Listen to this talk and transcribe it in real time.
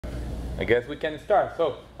I guess we can start.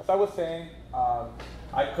 So, as I was saying,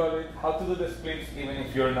 I call it how to do the splits even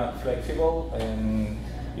if you're not flexible. And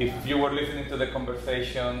if you were listening to the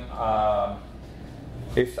conversation,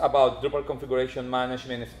 it's about Drupal configuration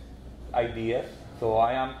management ideas. So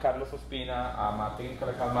I am Carlos Ospina. I'm a technical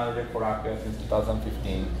account manager for Acquia since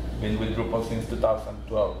 2015. Been with Drupal since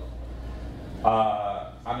 2012.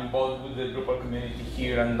 I'm involved with the Drupal community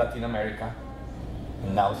here in Latin America,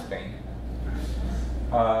 and now Spain.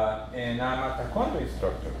 And I'm a taekwondo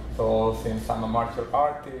instructor. So since I'm a martial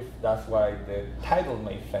artist, that's why the title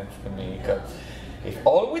made sense to me, because if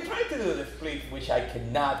all we try to do the splits, which I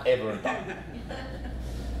cannot ever do.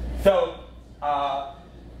 So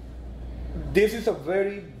this is a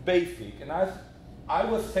very basic, and as I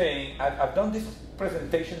was saying, I've done this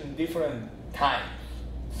presentation in different times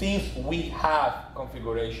since we have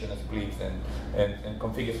configuration splits and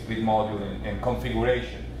configure split module and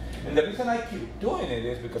configuration. And the reason I keep doing it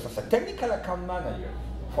is because as a technical account manager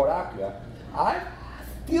for Acquia, I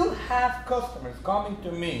still have customers coming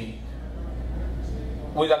to me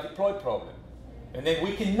with a deploy problem. And then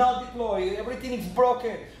we cannot deploy, everything is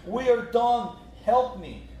broken, we are done, help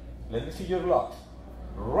me. Let me see your logs.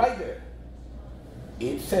 Right there,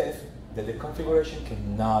 it says that the configuration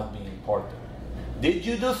cannot be imported. Did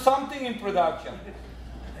you do something in production?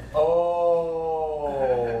 Oh.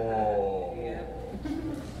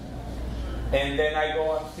 And then I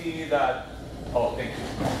go and see that, oh, thank you,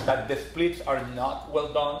 that the splits are not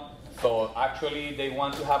well done. So actually they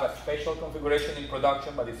want to have a special configuration in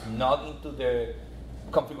production, but it's not into the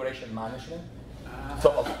configuration management.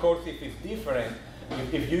 So of course, if it's different,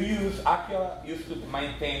 if you use Acquia used to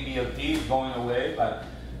maintain BLT, going away, but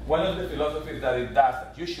one of the philosophies that it does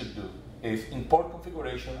that you should do is import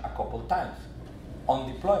configuration a couple times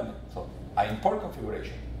on deployment. So I import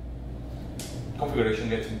configuration. Configuration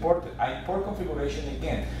gets imported. I import configuration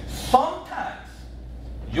again. Sometimes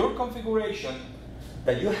your configuration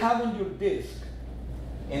that you have on your disk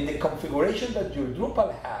and the configuration that your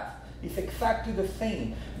Drupal has is exactly the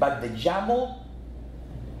same, but the YAML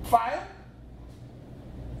file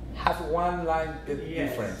has one line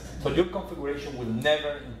difference. So your configuration will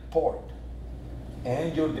never import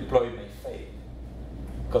and your deploy may fail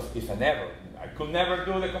because it's an error. I could never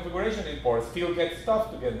do the configuration import, still get stuff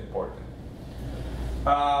to get imported.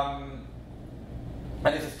 And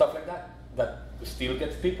it's stuff like that that still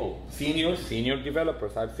gets people, senior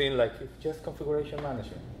developers. I've seen like, it's just configuration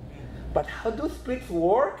management. But how do splits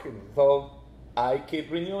work? So I keep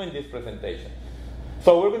renewing this presentation.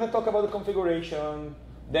 So we're going to talk about the configuration.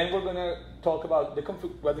 Then we're going to talk about the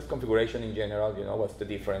what is configuration in general. You know, what's the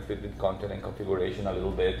difference between content and configuration a little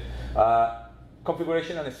bit.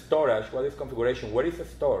 Configuration and storage. What is configuration? Where is a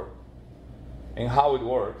store? And how it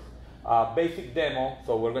works. Basic demo,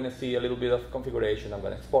 so we're going to see a little bit of configuration. I'm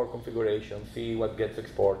going to export configuration, see what gets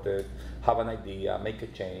exported, have an idea, make a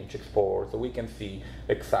change, export, so we can see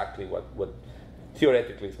exactly what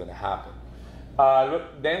theoretically is going to happen.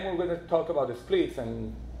 Then we're going to talk about the splits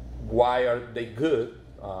and why are they good,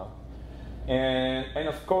 and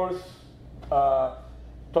of course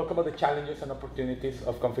talk about the challenges and opportunities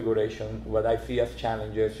of configuration. What I see as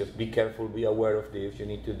challenges, just be careful, be aware of this. You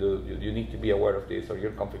need to be aware of this, or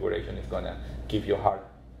your configuration is going to give you a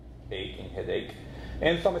heartache and headache.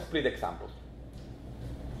 And some split examples.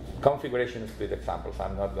 Configuration split examples.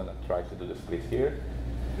 I'm not going to try to do the splits here.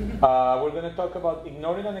 We're going to talk about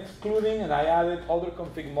ignoring and excluding, and I added other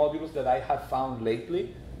config modules that I have found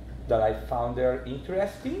lately that I found they're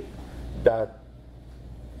interesting, that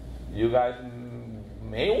you guys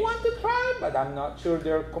may want to try, but I'm not sure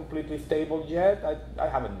they're completely stable yet. I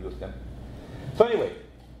haven't used them. So anyway,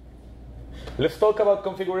 let's talk about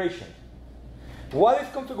configuration. What is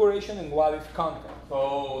configuration and what is content?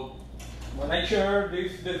 So when I share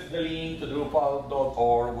this the link to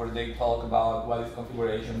Drupal.org where they talk about what is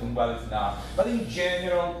configuration and what is not. But in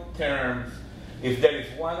general terms, if there is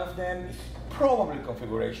one of them, it's probably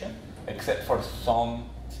configuration, except for some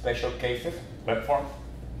special cases, platforms.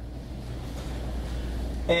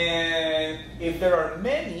 And if there are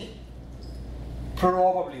many,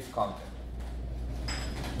 probably it's content.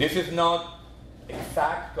 This is not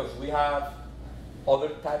exact because we have other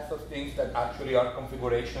types of things that actually are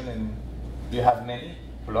configuration, and you have many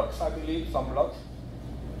blocks, I believe, some blocks.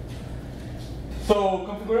 So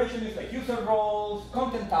configuration is like user roles,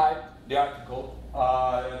 content type, the article,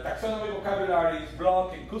 taxonomy, vocabularies,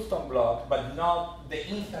 block, and custom block, but not the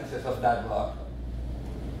instances of that block.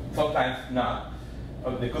 Sometimes not.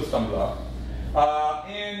 Of the custom block.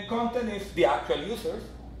 And content is the actual users,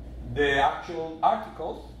 the actual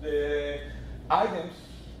articles, the items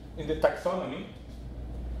in the taxonomy.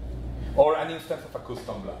 or an instance of a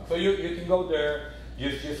custom block. So you can go there,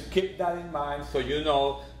 just keep that in mind so you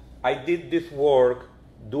know, I did this work,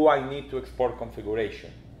 do I need to export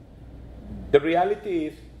configuration? The reality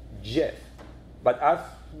is yes, but as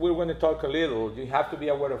we're going to talk a little, you have to be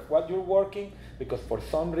aware of what you're working, because for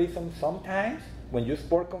some reason, sometimes when you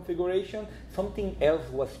export configuration, something else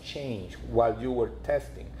was changed while you were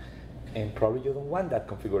testing, and probably you don't want that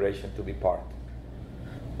configuration to be part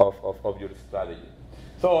of your strategy.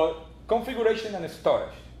 So configuration and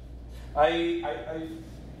storage. I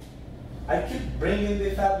keep bringing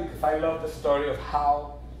this up because I love the story of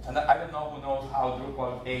how, and I don't know who knows how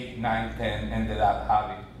Drupal 8, 9, 10 ended up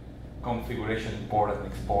having configuration import and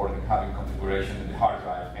export and having configuration in the hard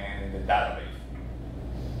drive and in the database.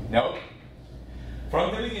 No?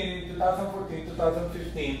 From the beginning, 2014,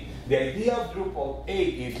 2015, the idea of Drupal 8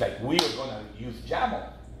 is like, we are going to use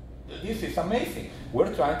YAML. This is amazing.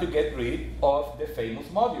 We're trying to get rid of the famous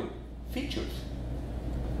module, features.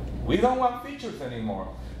 We don't want features anymore.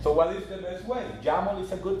 So what is the best way? YAML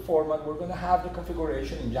is a good format. We're going to have the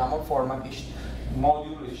configuration in YAML format. Each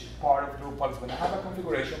module, each part of Drupal is going to have a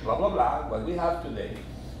configuration, blah, blah, blah, what we have today.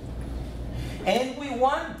 And we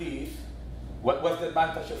want this. What was the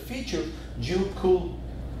advantage of features? You could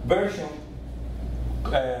version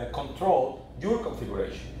control your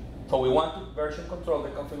configuration. So we want to version control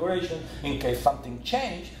the configuration in case something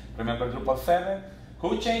changed. Remember Drupal 7?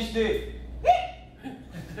 Who changed it?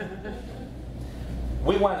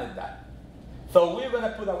 We wanted that. So we're going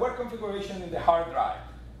to put our configuration in the hard drive.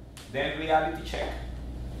 Then reality check.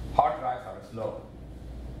 Hard drives are slow.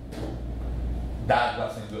 That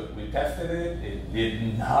wasn't good. We tested it. It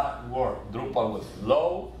did not work. Drupal was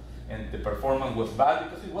slow, and the performance was bad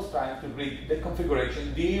because it was trying to read the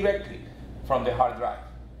configuration directly from the hard drive.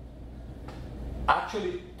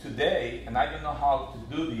 Actually, today, and I don't know how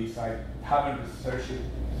to do this, I haven't researched it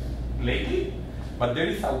lately, but there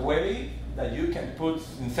is a way that you can put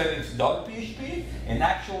in settings.php and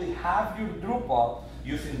actually have your Drupal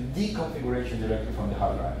using the configuration directly from the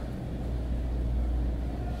hard drive.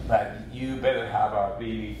 But you better have a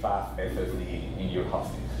really fast SSD in your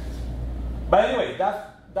hosting. But anyway,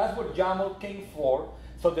 that's what YAML came for.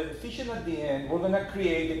 So the decision at the end, we're going to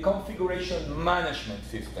create a configuration management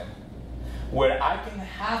system where I can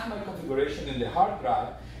have my configuration in the hard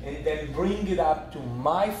drive and then bring it up to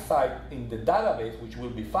my site in the database, which will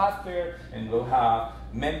be faster, and we'll have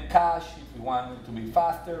memcache if we want it to be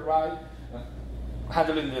faster, right?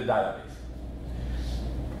 Handling the database.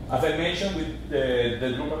 As I mentioned, the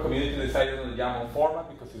Drupal community decided on the YAML format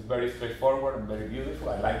because it's very straightforward and very beautiful.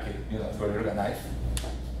 I like it, it's very organized.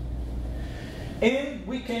 And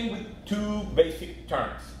we came with two basic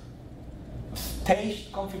terms: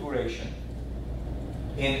 staged configuration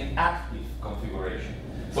and active configuration.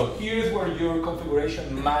 So here's where your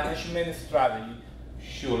configuration management strategy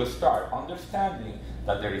should start, understanding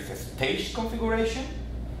that there is a staged configuration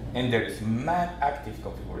and there is active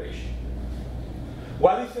configuration.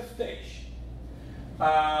 What is a stage?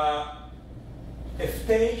 A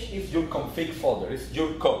stage is your config folder, it's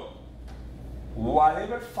your code.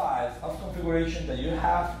 Whatever files of configuration that you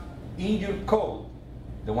have in your code,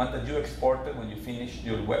 the one that you exported when you finished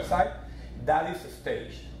your website, that is a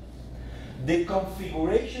stage. The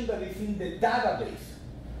configuration that is in the database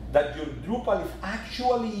that your Drupal is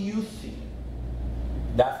actually using,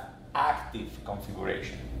 that's active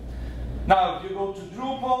configuration. Now, if you go to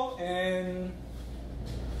Drupal and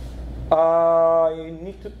I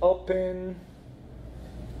need to open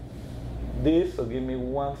this, so give me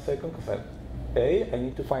 1 second because I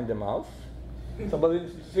need to find the mouse. Somebody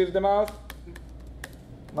sees the mouse?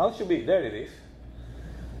 Mouse should be, there it is.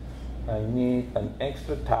 I need an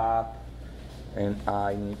extra tab and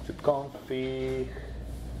I need to config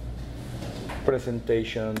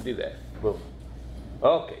presentation df. Boom.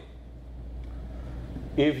 Okay.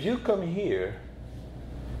 If you come here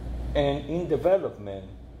and in development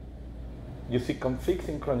you see config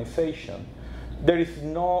synchronization, there is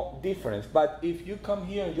no difference. But if you come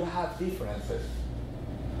here and you have differences,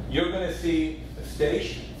 you're going to see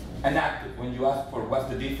stage and active. When you ask for what's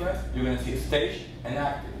the difference, you're going to see stage and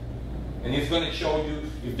active. And it's going to show you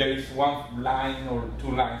if there is 1 line or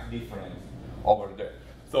 2 lines difference over there.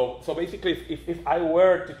 So basically, if I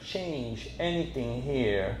were to change anything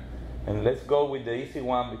here, and let's go with the easy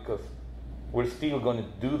one because we're still going to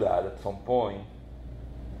do that at some point.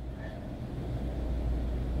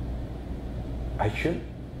 I should.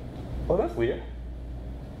 Oh, that's weird.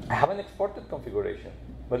 I haven't exported configuration,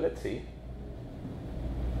 but let's see.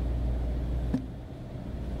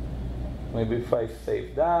 Maybe if I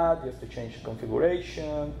save that, just to change the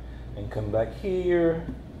configuration, and come back here.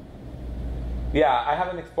 Yeah, I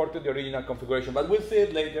haven't exported the original configuration, but we'll see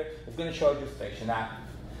it later. It's going to show you stage and active.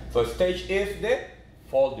 So stage is the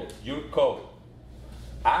folder, your code.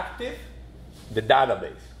 Active, the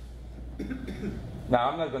database. Now,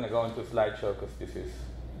 I'm not going to go into slideshow because this is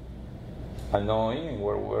annoying. And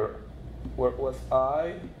where was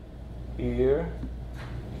I? Here,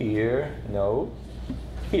 no,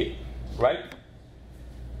 here, right?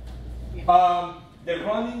 The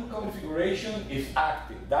running configuration is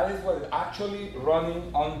active. That is what is actually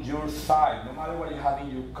running on your side, no matter what you have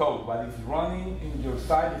in your code. What is running in your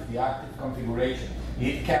side is the active configuration.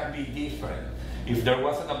 It can be different. If there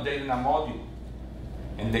was an update in a module,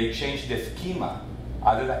 and they changed the schema,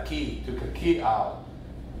 added a key, took a key out,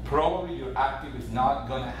 probably your active is not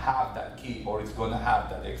going to have that key, or it's going to have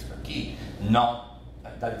that extra key.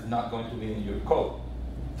 That is not going to be in your code.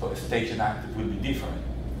 So stage and active will be different.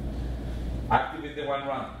 Active is the one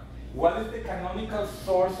running. What is the canonical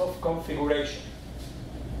source of configuration?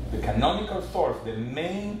 The canonical source, the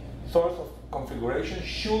main source of configuration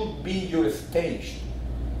should be your staged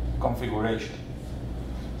configuration.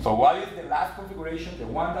 So what is the last configuration, the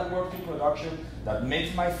one that works in production, that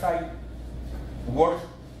makes my site work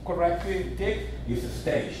correctly and tick, is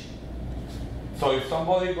staged. So if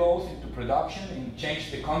somebody goes into production and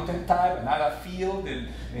change the content type and add a field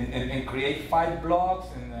and create 5 blocks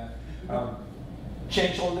and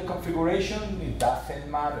change all the configuration, it doesn't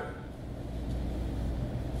matter.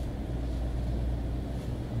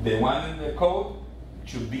 The one in the code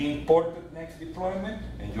should be imported next deployment,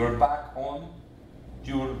 and you're back on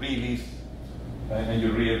your release and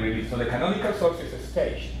your real release. So the canonical source is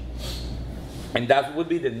staged. And that would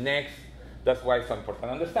be the next, that's why it's so important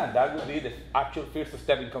to understand. That would be the actual first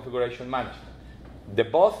step in configuration management. The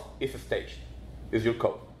boss is staged, is your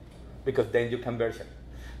code, because then you can version.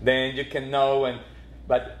 Then you can know,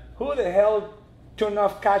 but who the hell turned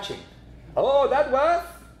off caching? Oh, that was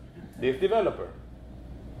this developer,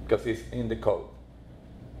 because it's in the code.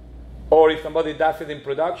 Or if somebody does it in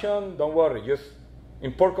production, don't worry, just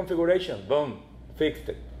import configuration, boom, fixed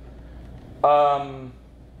it. So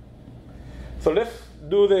let's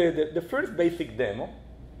do the first basic demo.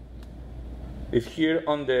 It's here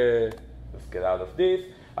on the, let's get out of this.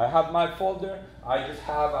 I have my folder. I just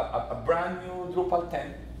have a brand new Drupal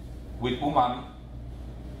 10 with Umami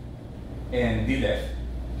and DLF,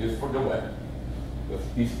 just for the web.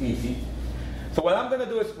 It's easy. So what I'm going to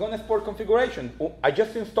do is going to export configuration. I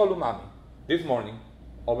just installed Umami this morning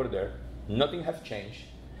over there. Nothing has changed.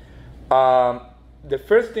 The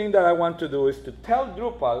first thing that I want to do is to tell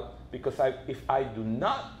Drupal, because if I do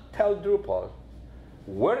not tell Drupal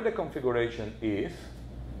where the configuration is,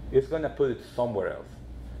 it's going to put it somewhere else.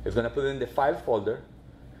 It's going to put it in the files folder,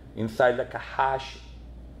 inside like a hash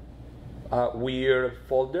weird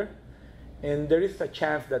folder, and there is a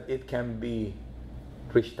chance that it can be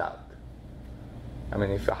reached out. I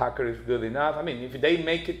mean, if a hacker is good enough, I mean, if they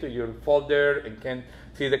make it to your folder and can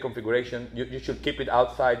see the configuration, you should keep it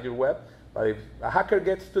outside your web. But if a hacker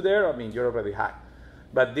gets to there, I mean, you're already hacked.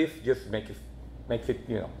 But this just makes it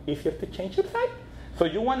easier to change the site. So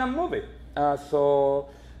you want to move it. So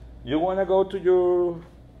you want to go to your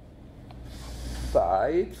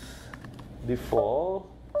sites, default.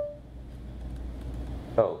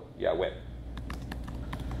 Oh, yeah, web.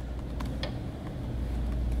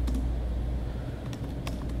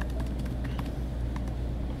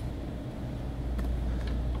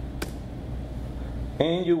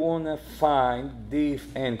 And you want to find this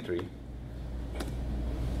entry.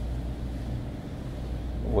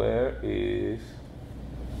 Where is...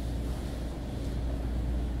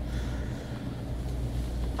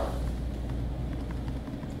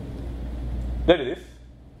 There it is.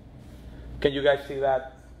 Can you guys see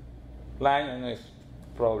that line? I know it's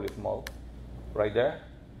probably small. Right there.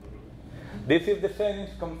 This is the settings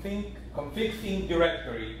config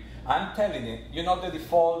directory. I'm telling it, you know the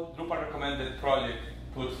default Drupal recommended project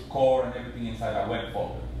puts core and everything inside a web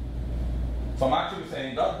folder. So I'm actually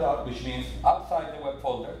saying ..dot, which means outside the web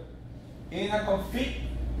folder, in a config,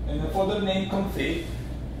 in the folder named config,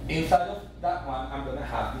 inside of that one, I'm going to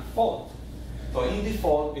have default. So in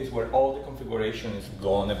default is where all the configuration is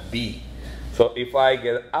going to be. So if I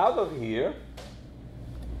get out of here,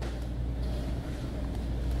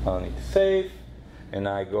 I need to save, and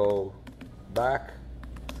I go back,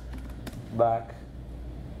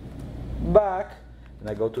 and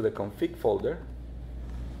I go to the config folder.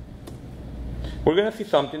 We're going to see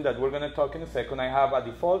something that we're going to talk in a second. I have a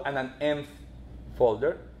default and an env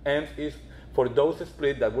folder. Env is for those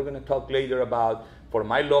split that we're going to talk later about, for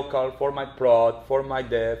my local, for my prod, for my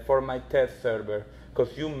dev, for my test server,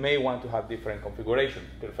 because you may want to have different configurations.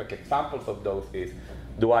 Perfect examples of those is,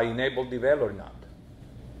 do I enable devel or not?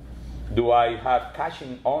 Do I have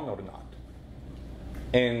caching on or not?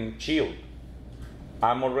 And shield,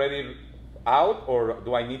 I'm already out, or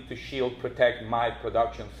do I need to shield protect my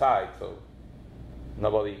production side so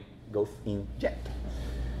nobody goes in yet?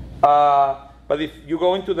 But if you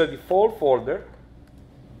go into the default folder,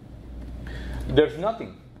 there's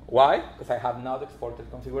nothing. Why? Because I have not exported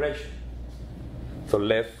configuration. So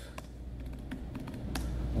let's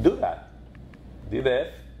do that.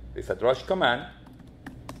 def is a drush command,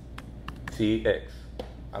 cx.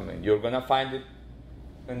 I mean, you're going to find it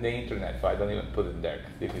in the internet, so I don't even put it there.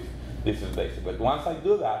 This is basic. But once I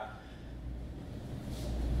do that,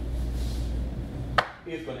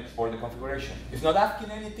 it's going to export the configuration. It's not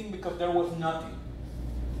asking anything because there was nothing.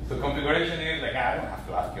 So configuration is like, I don't have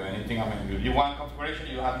to ask you anything. I mean, you want configuration,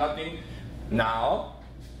 you have nothing. Now,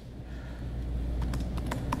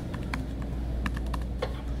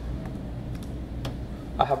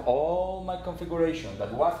 I have all my configuration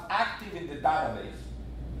that was active in the database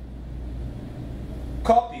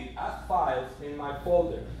copied as files in my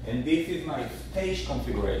folder. And this is my stage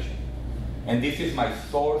configuration. And this is my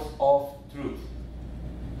source of truth.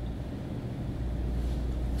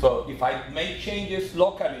 So if I make changes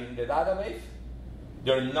locally in the database,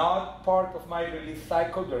 they're not part of my release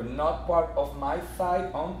cycle, they're not part of my site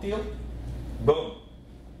until, boom,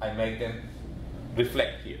 I make them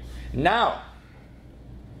reflect here. Now,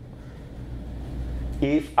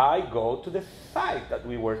 if I go to the site that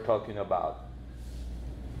we were talking about,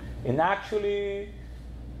 and actually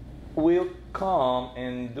we'll come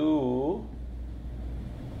and do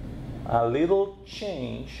a little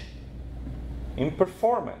change in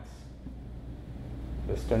performance.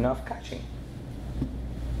 Let's turn off caching.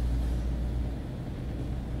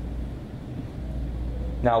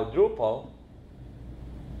 Now Drupal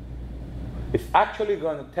is actually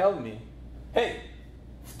going to tell me, hey,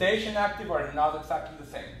 stage and active are not exactly the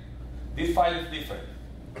same. This file is different.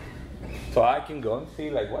 So I can go and see,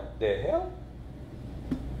 like, what the hell?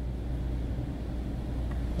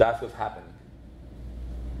 That's what's happening.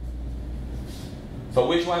 So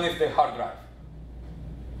which one is the hard drive?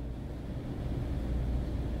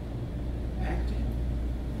 Active?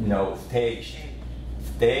 No, stage.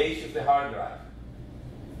 Stage is the hard drive.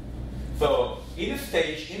 So in a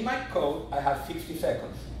stage, in my code, I have 60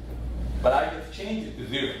 seconds. But I just changed it to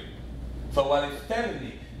 0. So what it's telling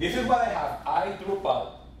me, this is what I have. I,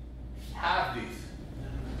 Drupal, have this.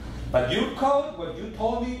 But your code, what you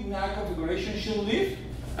told me my configuration should live,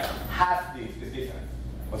 has this. It's different.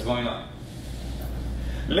 What's going on?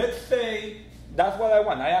 Let's say that's what I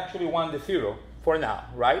want. I actually want the 0 for now,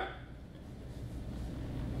 right?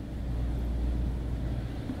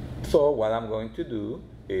 So what I'm going to do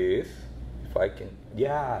is, if I can,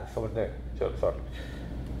 yeah, it's over there. Sorry.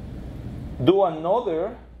 Do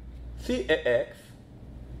another CAX,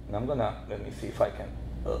 and I'm gonna, let me see if I can.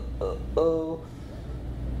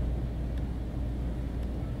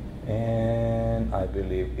 And I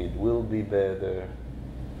believe it will be better.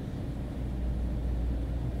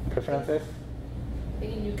 Preferences?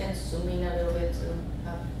 Thinking you can zoom in a little bit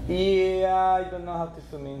to Yeah, I don't know how to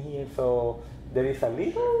zoom in here, so there is a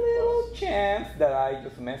little chance that I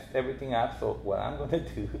just messed everything up. So what I'm gonna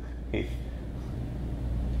do is,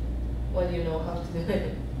 well, you know how to do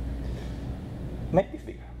it. Make this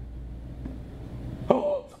bigger.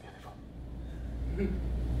 Oh, so beautiful.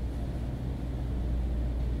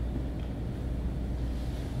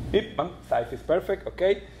 Yep, size is perfect,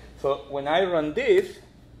 okay? So when I run this,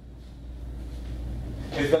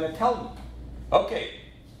 it's going to tell me, okay,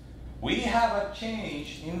 we have a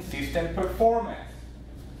change in system performance.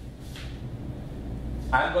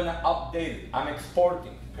 I'm going to update it. I'm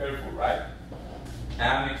exporting. Careful, right?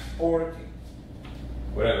 I'm exporting.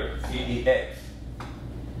 Whatever, CEX.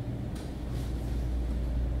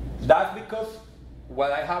 That's because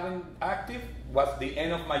what I have in active was the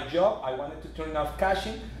end of my job. I wanted to turn off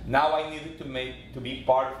caching. Now I needed to be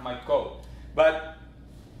part of my code. But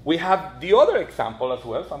we have the other example as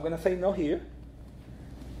well, so I'm going to say no here.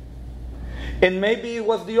 And maybe it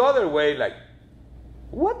was the other way, like,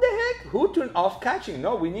 what the heck? Who turned off caching?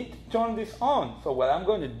 No, we need to turn this on. So what I'm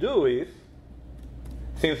going to do is,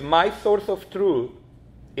 since my source of truth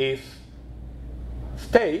is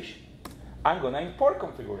stage, I'm going to import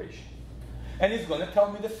configuration. And it's going to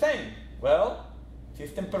tell me the same. Well,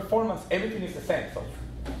 system performance, everything is the same, so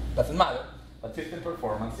doesn't matter. But system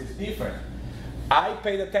performance is different. I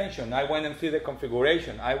paid attention. I went and see the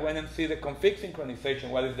configuration. I went and see the config synchronization.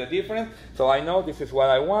 What is the difference? So I know this is what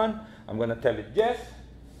I want. I'm going to tell it yes.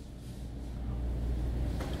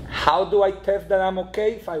 How do I test that I'm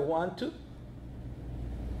okay if I want to?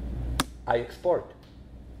 I export.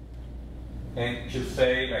 And you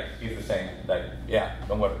say, like, it's the same. Like, yeah,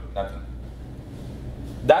 don't worry, nothing.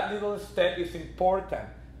 That little step is important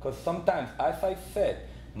because sometimes, as I said,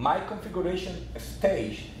 my configuration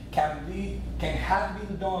stage can have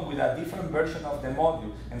been done with a different version of the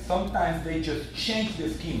module, and sometimes they just change the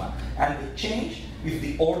schema, and the change is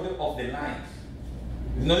the order of the lines.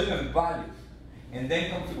 It's not even values. And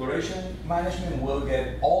then configuration management will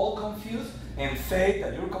get all confused and say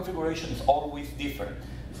that your configuration is always different.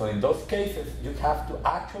 So in those cases, you have to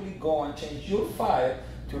actually go and change your file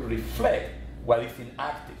to reflect what is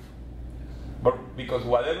inactive. But because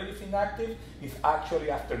whatever is inactive is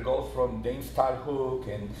actually after goes from the install hook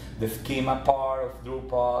and the schema part of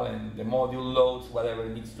Drupal and the module loads whatever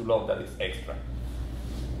it needs to load that is extra.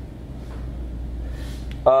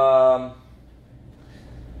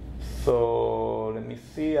 So let me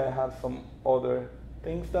see, I have some other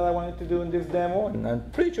things that I wanted to do in this demo, and I'm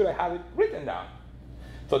pretty sure I have it written down.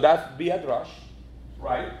 So that's via Drush,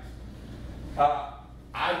 right?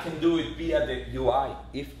 I can do it via the UI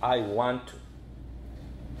if I want to.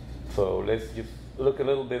 So let's just look a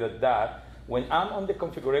little bit at that. When I'm on the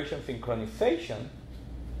configuration synchronization,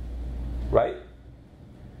 right?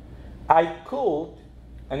 I could,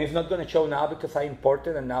 and it's not going to show now because I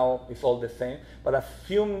imported and now it's all the same, but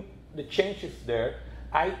assume the changes there,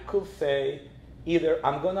 I could say either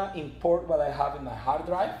I'm going to import what I have in my hard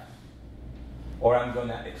drive or I'm going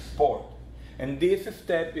to export. And this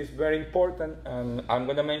step is very important, and I'm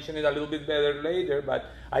going to mention it a little bit better later, but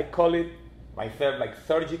I call it myself like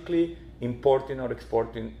surgically importing or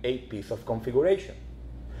exporting a piece of configuration.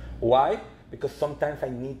 Why? Because sometimes I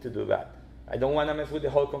need to do that. I don't want to mess with the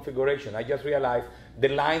whole configuration. I just realized the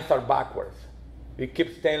lines are backwards. It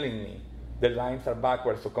keeps telling me the lines are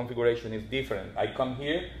backwards, so configuration is different. I come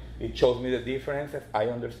here, it shows me the differences, I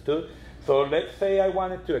understood. So let's say I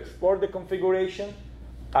wanted to export the configuration.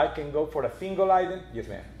 I can go for a single item. Yes,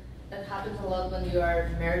 ma'am. That happens a lot when you are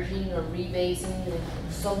merging or rebasing,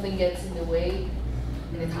 and something gets in the way,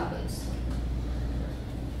 and it happens.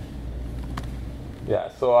 Yeah,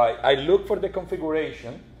 so I look for the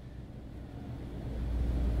configuration.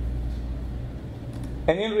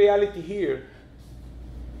 And in reality here,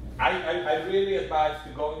 I really advise to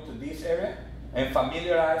go into this area and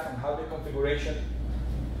familiarize on how the configuration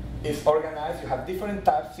is organized. You have different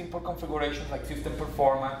types, simple configurations like system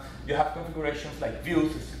performance. You have configurations like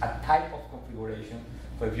views, it's a type of configuration.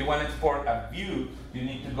 So if you want to export a view, you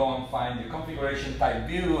need to go and find the configuration type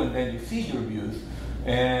view, and then you see your views.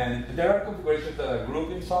 And there are configurations that are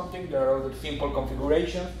grouping something. There are other simple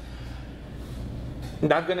configurations. I'm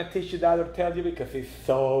not going to teach you that or tell you because it's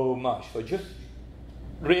so much. So just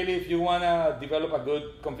really, if you want to develop a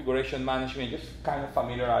good configuration management, just kind of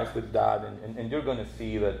familiarize with that, and you're going to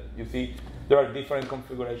see that, you see, there are different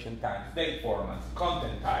configuration types, date formats,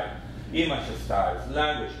 content type, image styles,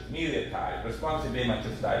 languages, media type, responsive image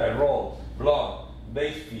style, role, blog,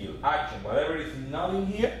 base field, action, whatever is not in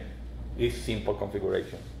here is simple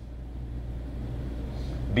configuration.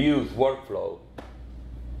 Views, workflow,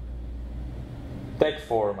 text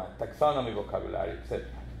format, taxonomy, vocabulary, etc.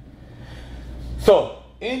 So,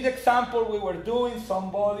 in the example we were doing,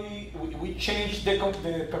 we changed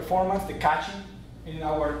the performance, the caching in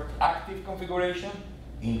our active configuration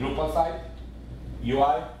in Drupal side,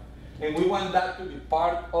 UI, and we want that to be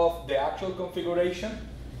part of the actual configuration.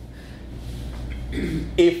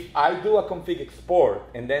 If I do a config export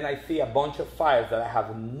and then I see a bunch of files that I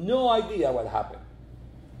have no idea what happened,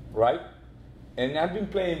 right? And I've been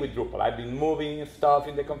playing with Drupal. I've been moving stuff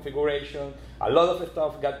in the configuration. A lot of the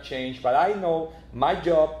stuff got changed, but I know my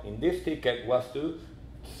job in this ticket was to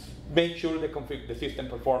make sure the system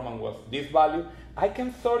performance was this value. I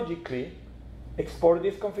can surgically export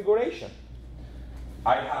this configuration.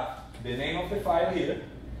 I have the name of the file here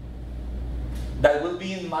that will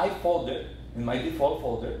be in my folder, in my default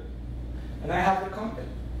folder, and I have the content.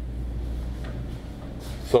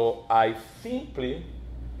 So I simply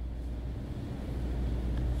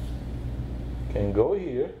can go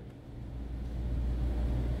here,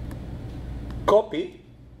 copy,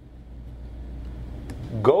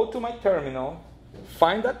 go to my terminal,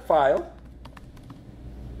 find that file,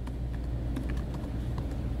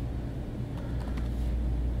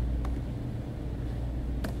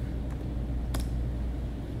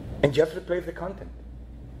 and just replace the content.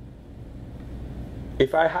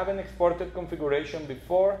 If I haven't exported configuration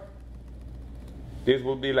before, this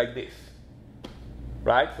will be like this,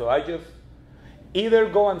 right? So I just either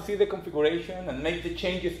go and see the configuration and make the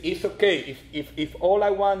changes. It's okay. If all I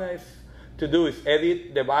want is to do is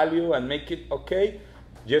edit the value and make it okay,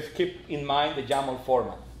 just keep in mind the YAML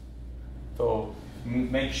format. So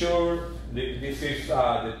make sure this is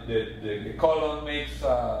the column makes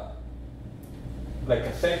like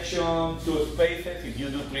a section, 2 spaces. If you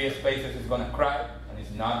do 3 spaces, it's gonna cry and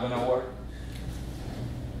it's not gonna work.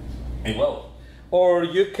 It will. Or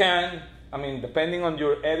you can, I mean, depending on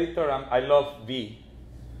your editor, I love V.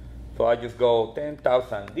 So I just go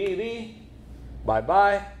 10,000 DD,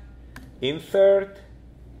 bye-bye, insert,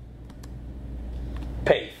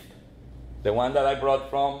 paste. The one that I brought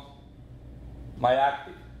from my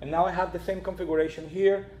active. And now I have the same configuration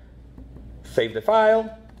here. Save the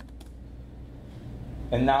file.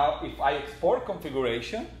 And now if I export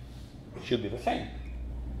configuration, it should be the same.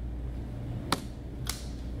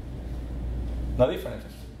 No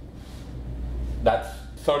differences. That's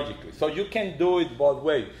surgically. So you can do it both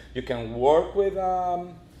ways. You can work with the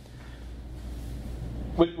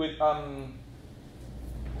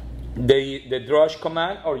drush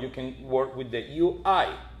command, or you can work with the UI.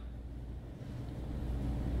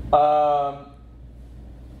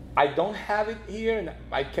 I don't have it here, and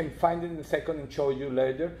I can find it in a second and show you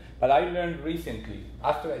later, but I learned recently,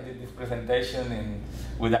 after I did this presentation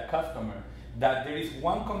with a customer, that there is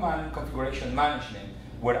one command in configuration management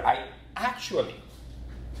where I actually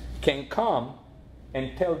can come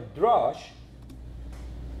and tell Drush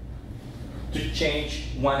to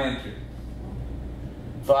change one entry.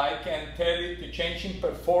 So I can tell it to change in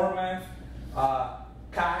performance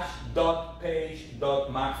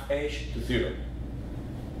cache.page.maxH to 0.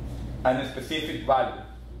 And a specific value.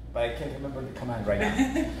 But I can't remember the command right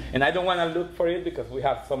now. And I don't want to look for it because we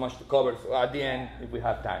have so much to cover. So at the end, if we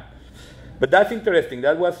have time. But that's interesting.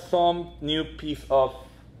 That was some new piece of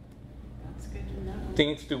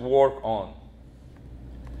things to work on.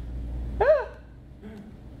 Ah.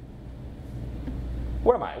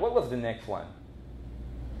 Where am I? What was the next one?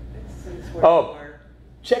 Oh,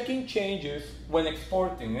 checking changes when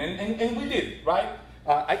exporting. And we did it, right?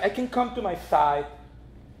 I can come to my site.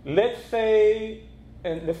 Let's say,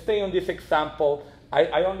 and let's stay on this example,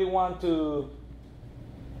 I only want to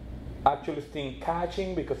actually think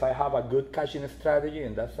caching because I have a good caching strategy,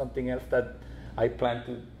 and that's something else that I plan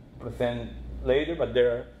to present later, but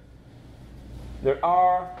there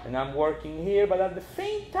are, and I'm working here, but at the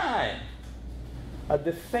same time,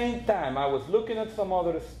 I was looking at some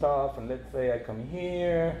other stuff, and let's say I come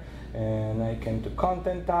here, and I came to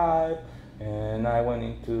content type, and I went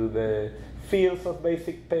into the fields of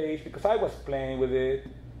basic page because I was playing with it,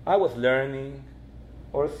 I was learning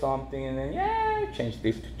or something, and then I changed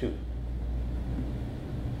this to 2.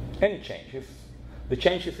 Any changes, the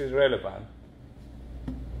changes is relevant.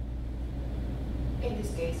 In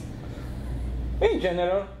this case? In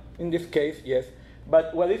general, in this case, yes.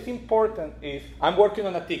 But what is important is I'm working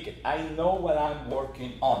on a ticket. I know what I'm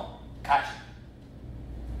working on, caching.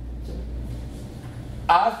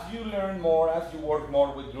 As you learn more, as you work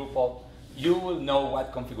more with Drupal, you will know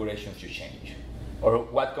what configurations you change or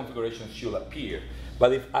what configurations should appear.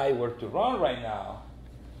 But if I were to run right now,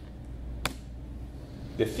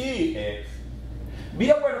 the CX, be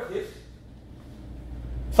aware of this.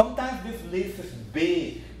 Sometimes this list is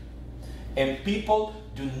big and people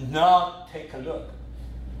do not take a look.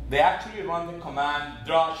 They actually run the command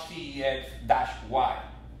drush CEX-Y.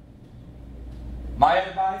 My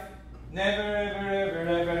advice, never, ever, ever,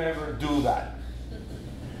 ever, ever do that.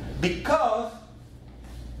 Because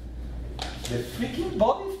the freaking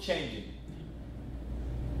body is changing.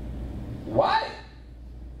 Why?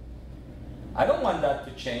 I don't want that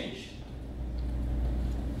to change.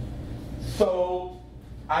 So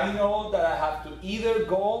I know that I have to either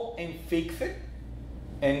go and fix it,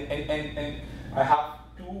 and I have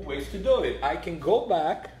 2 ways to do it. I can go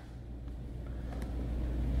back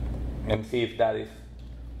and see if that is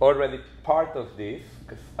already part of this,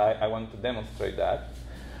 because I want to demonstrate that.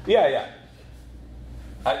 Yeah.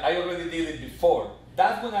 I already did it before.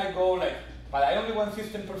 That's when I go like, but I only want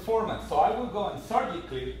system performance. So I will go and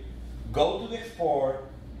surgically go to the export,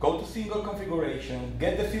 go to single configuration,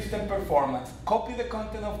 get the system performance, copy the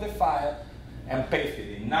content of the file, and paste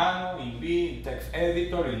it in Nano, in V, in text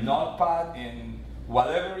editor, in Notepad, in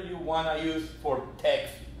whatever you want to use for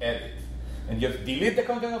text edits. And just delete the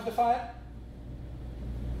content of the file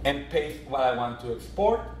and paste what I want to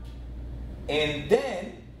export. And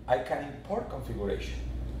then I can import configuration.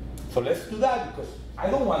 So let's do that because I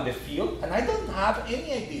don't want the field and I don't have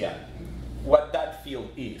any idea what that field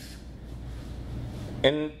is.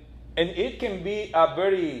 And it can be a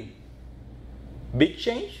very big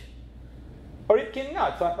change, or it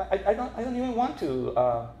cannot. So I don't even want to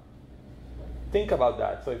think about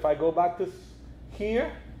that. So if I go back to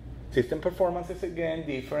here, system performance is again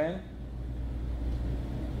different.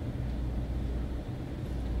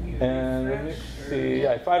 And let me see,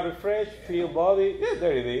 yeah, if I refresh, field body, yeah,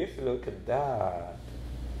 there it is. Look at that.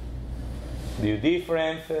 View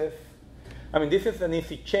differences. I mean, this is an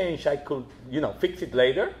easy change. I could, fix it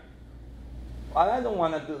later. But I don't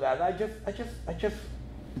want to do that. I just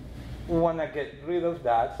want to get rid of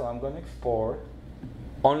that. So I'm going to export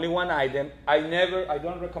only one item. I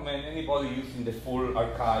don't recommend anybody using the full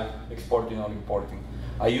archive exporting or importing.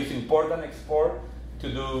 I use import and export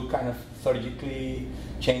to do kind of surgically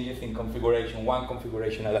changes in configuration, one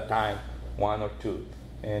configuration at a time, one or two.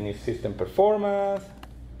 And it's system performance.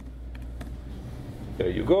 There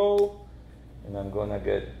you go. And I'm gonna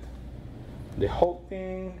get the whole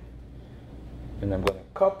thing. And I'm gonna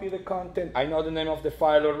copy the content. I know the name of the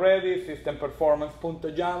file already, system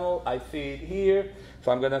performance.yaml. I see it here.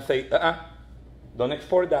 So I'm gonna say, don't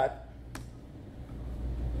export that.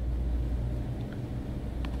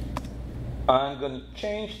 I'm going to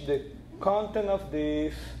change the content of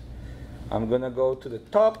this. I'm going to go to the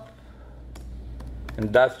top.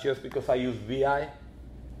 And that's just because I use VI,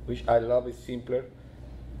 which I love, is simpler.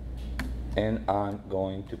 And I'm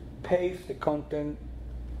going to paste the content.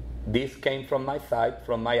 This came from my site,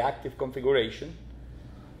 from my active configuration.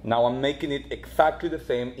 Now I'm making it exactly the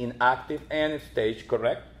same in active and stage,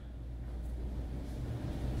 correct?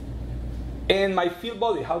 And my field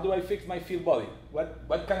body, how do I fix my field body?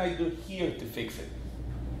 What can I do here to fix it?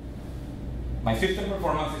 My system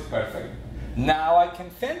performance is perfect. Now I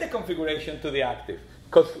can send the configuration to the active,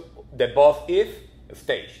 because the boss is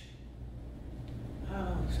stage.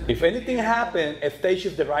 If anything happens, a stage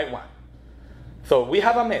is the right one. So we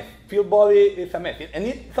have a mess. Field body is a mess. And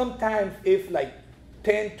it sometimes is like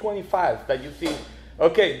 10, 25 that you see,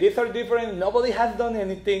 okay, these are different, nobody has done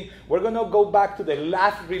anything, we're going to go back to the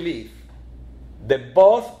last release. The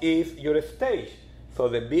boss is your stage. So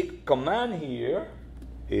the big command here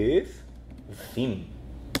is sim.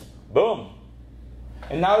 Boom.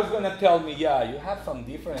 And now it's going to tell me, yeah, you have some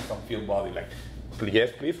difference on field body. Like,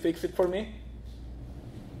 yes, please fix it for me.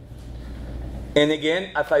 And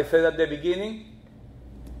again, as I said at the beginning,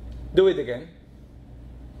 do it again.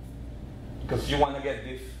 Because you want to get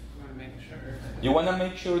this. You want to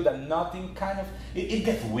make sure that nothing kind of, it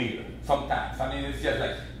gets weird sometimes. I mean, it's just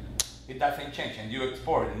like, it doesn't change, and you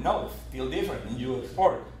export it. No, it's still different, and you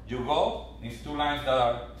export it. You go, it's two lines that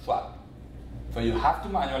are swapped. So you have to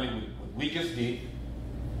manually, what we just did,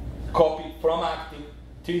 copy from active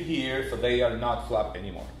to here, so they are not swapped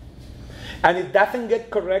anymore. And it doesn't get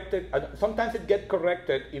corrected, sometimes it gets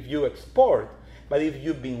corrected if you export, but if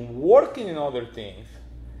you've been working in other things,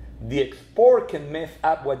 the export can mess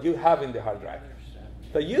up what you have in the hard drive.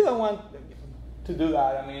 So you don't want to do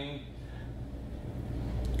that. I mean,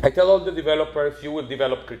 I tell all the developers, you will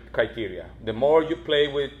develop criteria. The more you play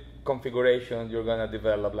with configuration, you're going to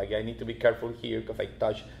develop, like, I need to be careful here because I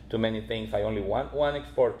touch too many things. I only want one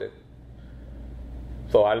exported.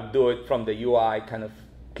 So I'll do it from the UI, kind of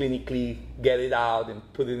clinically get it out and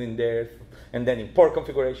put it in there, and then import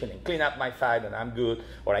configuration and clean up my site and I'm good.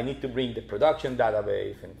 Or I need to bring the production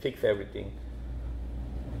database and fix everything.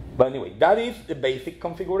 But anyway, that is the basic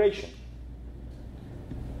configuration.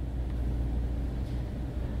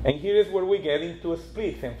 And here is where we get into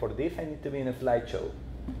splits, and for this I need to be in a slideshow.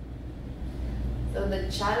 So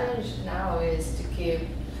the challenge now is to keep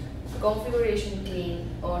configuration clean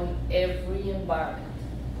on every environment.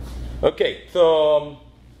 Okay, so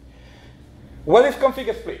what is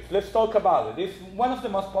config splits? Let's talk about it. It's one of the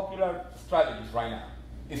most popular strategies right now.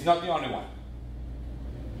 It's not the only one.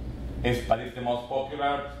 But it's the most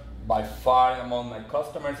popular by far among my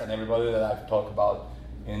customers and everybody that I've talked about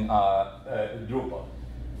in Drupal.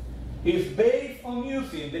 Is based on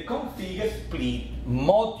using the config split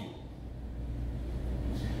module.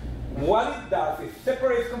 What it does is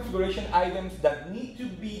separates configuration items that need to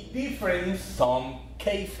be different in some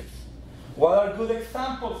cases. What are good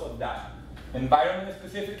examples of that? Environment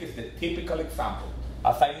specific is the typical example.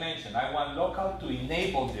 As I mentioned, I want local to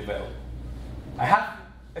enable develop. I have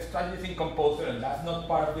a strategy in Composer, and that's not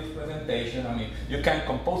part of this presentation. I mean, you can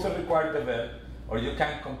Composer require develop, or you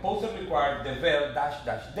can Composer require devel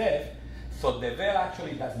 --dev, so devel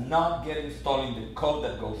actually does not get installed in the code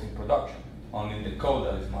that goes in production, only in the code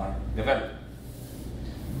that is marked developed.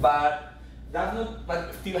 But that's not,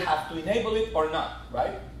 but still has to enable it or not,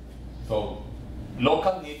 right? So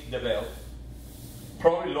local needs devel,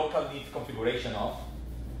 probably local needs configuration off,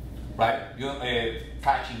 right?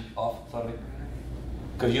 Caching off, sorry.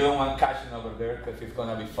 Because you don't want caching over there because it's going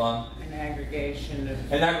to be fun. An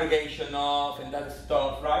aggregation off and that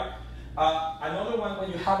stuff, right? Another one,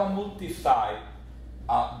 when you have a multi-site,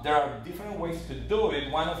 there are different ways to do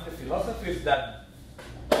it. One of the philosophies that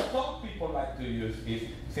some people like to use is,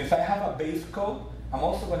 since I have a base code, I'm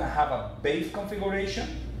also going to have a base configuration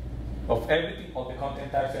of everything, all the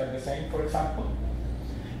content types are the same, for example,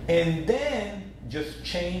 and then just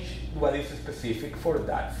change what is specific for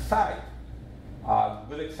that site. A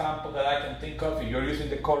good example that I can think of, if you're using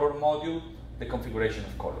the color module, the configuration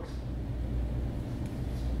of colors.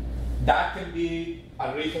 That can be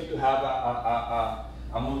a reason to have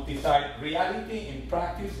a multi-site reality in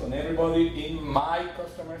practice on everybody in my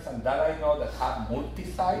customers and that I know that have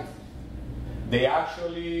multi-sites. They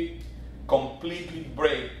actually completely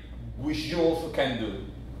break, which you also can do.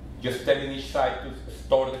 Just telling each site to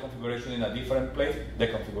store the configuration in a different place, the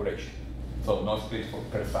configuration. So no split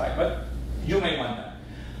per site, but you may want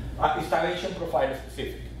that. Installation profile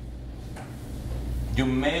specific. You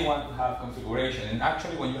may want to have configuration, and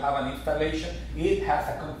actually when you have an installation, it has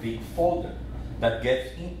a config folder that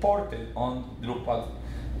gets imported on Drupal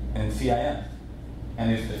and CIM.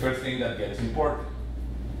 And it's the first thing that gets imported.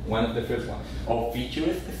 One of the first ones. Or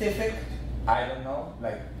feature specific, I don't know,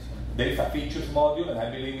 like there is a features module and I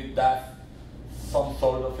believe it does some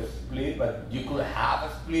sort of a split, but you could have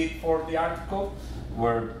a split for the article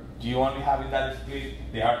where you only have in that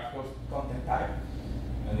split the article's content type.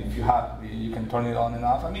 And if you have, you can turn it on and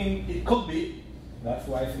off. I mean, it could be. That's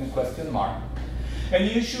why it's in a question mark. And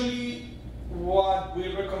usually what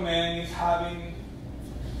we recommend is having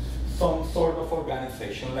some sort of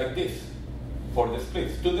organization like this for the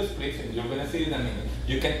splits. Do the splits, and you're going to see in a minute.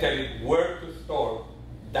 You can tell it where to store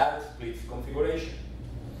that splits configuration.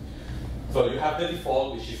 So you have the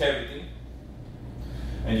default, which is everything.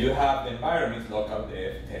 And you have the environments, local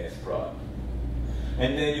dev, test, prod.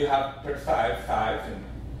 And then you have per site, size, and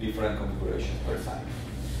different configurations per site.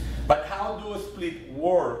 But how do a split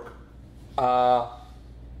work?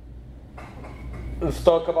 Let's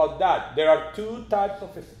talk about that. There are two types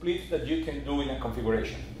of splits that you can do in a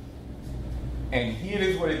configuration. And here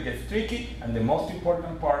is where it gets tricky and the most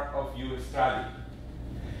important part of your strategy.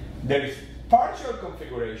 There is partial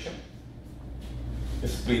configuration,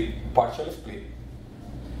 split, partial split,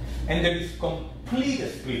 and there is complete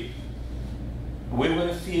split. We're going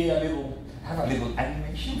to see have a little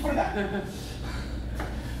animation for that.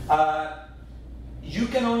 You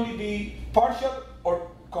can only be partial or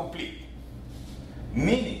complete.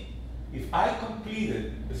 Meaning, if I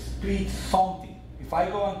completed split something, if I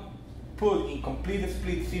go and put in complete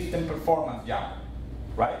split system performance YAML,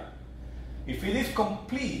 right? If it is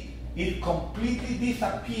complete, it completely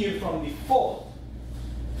disappears from default.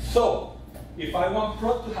 So, if I want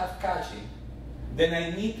prod to have caching, then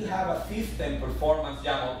I need to have a system performance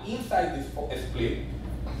YAML inside this split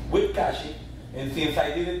with caching, and since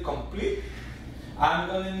I did it complete, I'm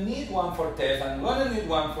going to need one for test, I'm going to need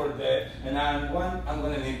one for dev, and I'm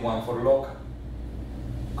going to need one for local,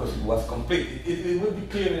 because it was complete. It will be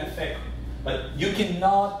clear in a second, but you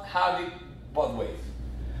cannot have it both ways.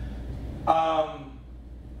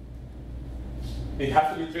 It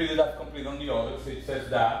has to be treated as complete on the other, so it says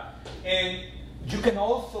that. And you can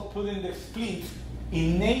also put in the splits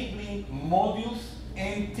enabling modules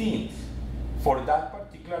and themes for that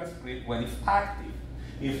particular split when it's active.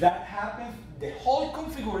 If that happens, the whole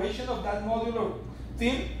configuration of that module or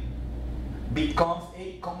theme becomes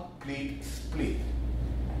a complete split.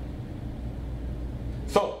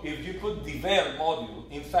 So if you put devel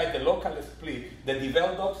module inside the local split, the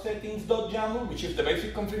devel.settings.yaml, which is the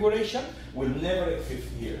basic configuration, will never exist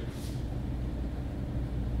here.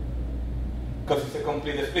 Because it's a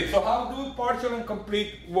complete split. So how do partial and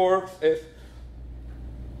complete works is,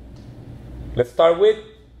 let's start with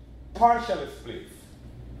partial splits.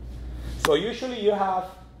 So usually you have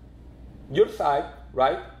your site,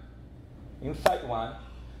 right? In site 1,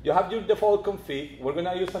 you have your default config. We're going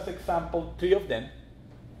to use as example 3 of them,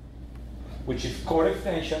 which is core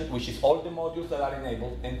extension, which is all the modules that are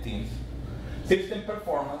enabled, and themes. System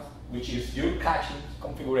performance, which is your caching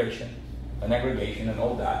configuration and aggregation and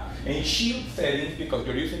all that. And shield settings, because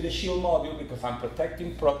you're using the shield module, because I'm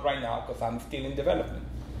protecting prod right now, because I'm still in development.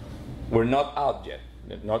 We're not out yet,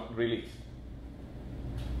 not released.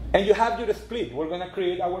 And you have your split. We're going to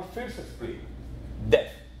create our first split, dev.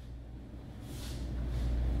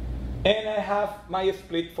 And I have my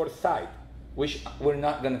split for site, which we're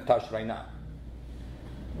not going to touch right now.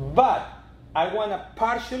 But I want to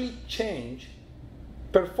partially change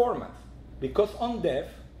performance, because on dev,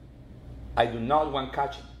 I do not want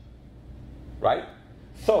caching, right?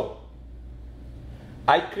 So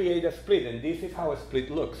I create a split, and this is how a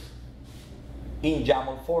split looks in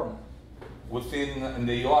YAML format. We'll see it in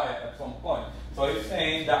the UI at some point. So it's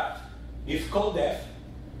saying that it's called dev,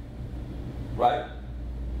 right?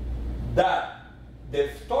 That the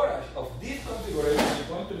storage of this configuration is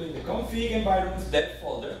going to be in the config environments dev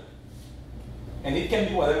folder, and it can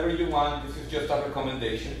be whatever you want. This is just a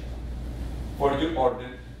recommendation for your order.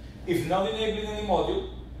 It's not enabling any module,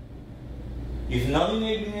 it's not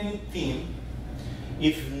enabling any theme,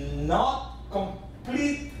 it's not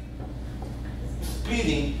complete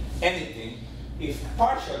splitting anything, it's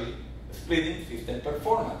partially splitting system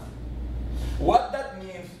performance. What that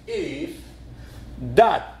means is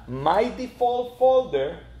that my default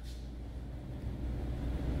folder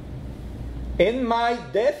and my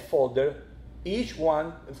dev folder, each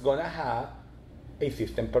one is going to have a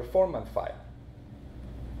system performance file.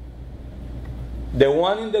 The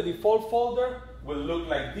one in the default folder will look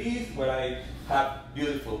like this, where I have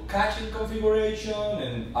beautiful caching configuration,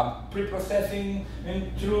 and I'm pre-processing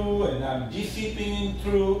in true, and I'm GCPing in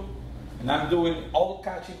true, and I'm doing all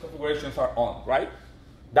caching configurations are on, right?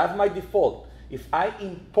 That's my default. If I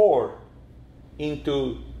import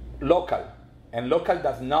into local, and local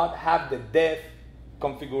does not have the dev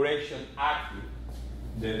configuration active,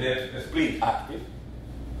 the dev split active,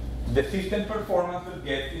 the system performance that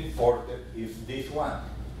gets imported is this one.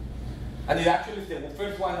 And it actually is the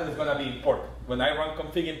first one that is going to be imported. When I run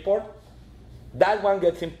config import, that one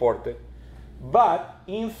gets imported. But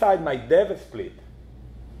inside my dev split,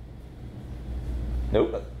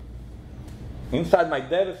 nope. Inside my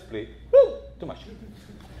dev split, too much.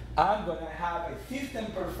 I'm going to have a system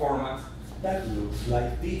performance that looks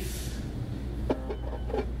like this.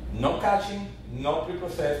 No caching, no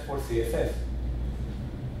preprocess for CSS.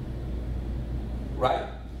 Right?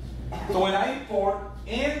 So when I import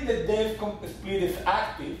and the dev split is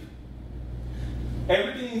active,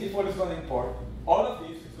 everything in default is going to import. All of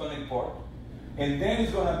this is going to import. And then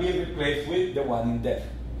it's going to be replaced with the one in dev.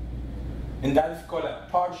 And that is called a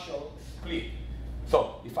partial split.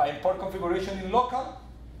 So if I import configuration in local,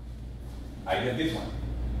 I get this one.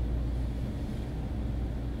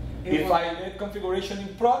 If I get configuration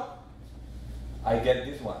in prod, I get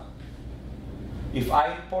this one. If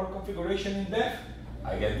I import configuration in dev,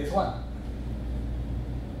 I get this one.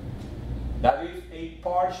 That is a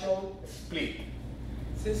partial split.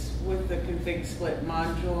 Is this with the config split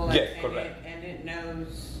module? Yes, and correct. And it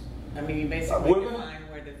knows, I mean, you basically define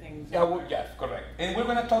where the things are. Yes, correct. And we're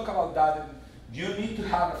going to talk about that. You need to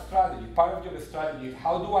have a strategy. Part of your strategy is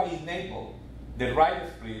how do I enable the right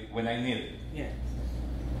split when I need it? Yes.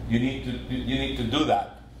 You need to do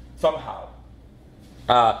that somehow.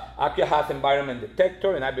 Acquia has environment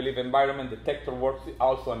detector, and I believe environment detector works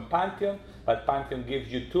also on Pantheon, but Pantheon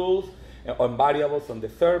gives you tools on variables on the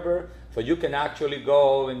server, so you can actually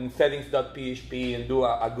go in settings.php and do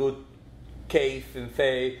a good case and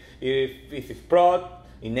say, if this is prod,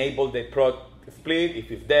 enable the prod split.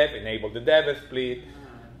 If it's dev, enable the dev split.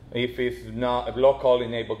 If it's not local,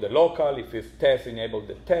 enable the local. If it's test, enable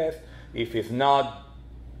the test. If it's not,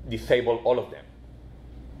 disable all of them.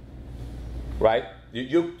 Right?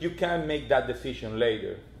 You can make that decision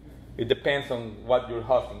later. It depends on what you're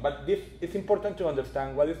hosting. But it's important to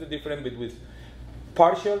understand what is the difference between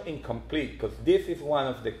partial and complete, because this is one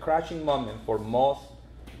of the crashing moments for most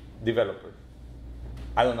developers.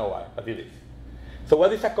 I don't know why, but it is. So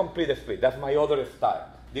what is a complete split? That's my other style.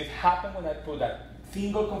 This happens when I put a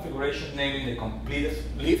single configuration name in the complete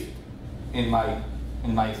list in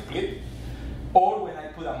my split, or when I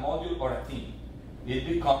put a module or a theme. It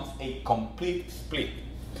becomes a complete split.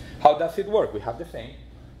 How does it work? We have the same.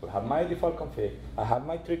 We have my default config. I have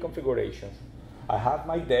my 3 configurations. I have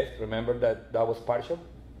my dev. Remember that was partial?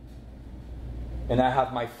 And I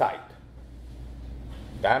have my site.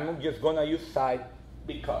 I'm just going to use site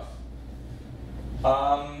because.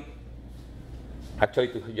 Actually,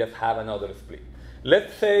 to just have another split.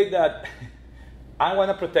 Let's say that I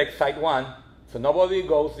want to protect site 1, so nobody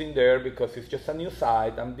goes in there because it's just a new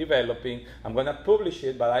site. I'm developing. I'm going to publish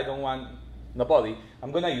it, but I don't want nobody.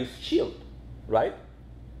 I'm going to use shield, right?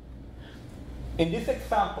 In this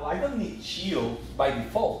example, I don't need shield by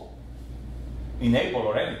default, enable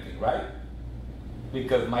or anything, right?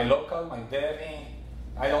 Because my local, my dev,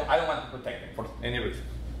 I don't want to protect it for any reason.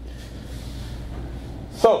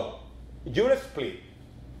 So your split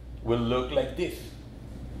will look like this.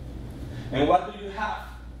 And what do you have?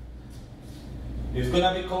 It's going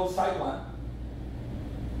to be called site 1.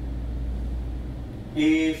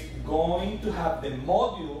 It's going to have the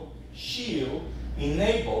module shield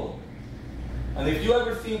enabled. And if you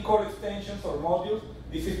ever seen core extensions or modules,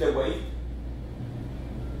 this is the way.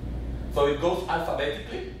 So it goes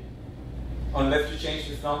alphabetically, unless you change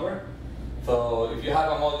this number. So if you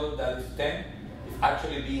have a module that is 10, it's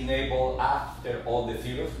actually be enabled after all the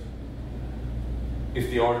zeros. If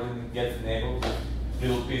the order gets enabled,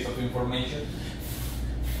 little piece of information.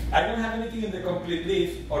 I don't have anything in the complete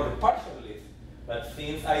list or the partial list, but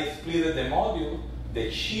since I split the module,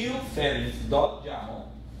 the shield settings.yaml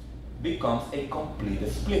becomes a complete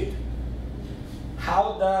split.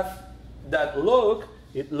 How does that look?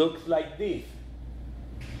 It looks like this.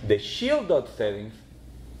 The shield.settings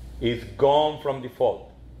is gone from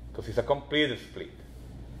default because it's a complete split.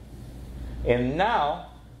 And now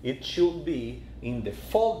it should be in the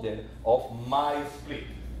folder of my split.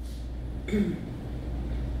 Does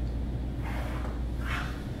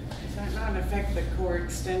that not affect the core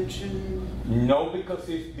extension? No, because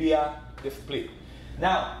it's via the split.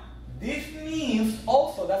 Now, this means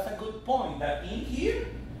also, that's a good point, that in here,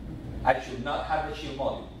 I should not have the shield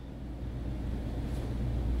module.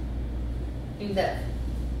 In that.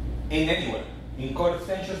 In anywhere. In core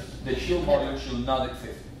extensions, the shield module should not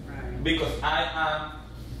exist. Right. Because I am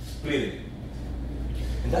splitting.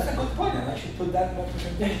 And that's a good point, and I should put that in my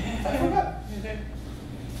presentation. I forgot.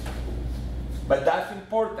 But that's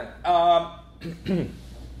important.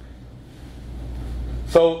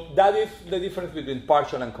 So that is the difference between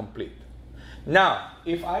partial and complete. Now,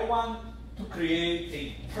 if I want to create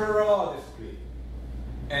a prod split,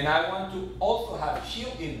 and I want to also have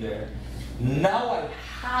shield in there, now I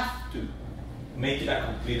have to make it a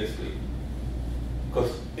complete split.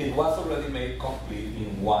 Because it was already made complete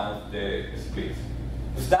in one of the splits.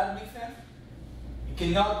 Does that make sense? You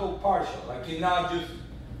cannot go partial. I cannot just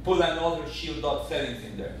put another shield.settings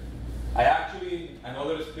in there. I actually,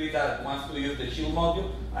 another split that wants to use the shield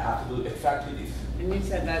module, I have to do exactly this. And you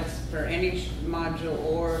said that's for any module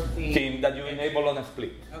or Theme that you enable on a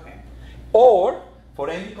split. Okay. Or for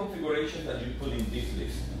any configuration that you put in this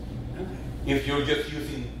list. Okay. If you're just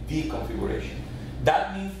using the configuration.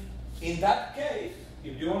 That means, in that case,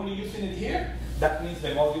 if you're only using it here, that means the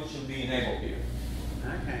module should be enabled here.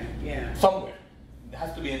 Okay. Yeah. Somewhere. It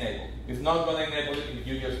has to be enabled. It's not going to enable it if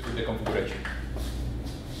you just put the configuration.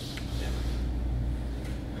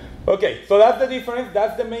 Okay, so that's the difference.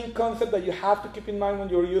 That's the main concept that you have to keep in mind when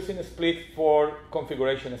you're using a split for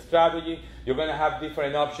configuration strategy. You're going to have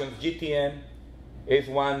different options. GTM is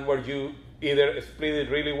one where you either split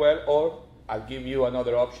it really well, or I'll give you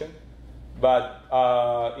another option. But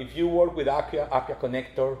if you work with Appia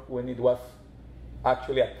connector when it was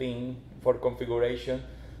actually a thing for configuration,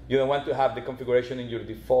 you don't want to have the configuration in your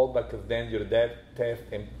default, because then your dev, test,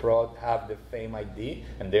 and prod have the same ID,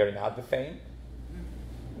 and they're not the same.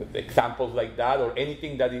 With examples like that, or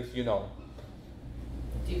anything that is,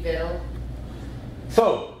 Develop.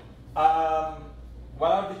 So,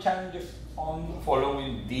 what are the challenges on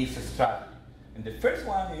following this strategy? And the first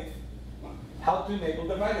one is how to enable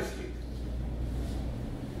the write split.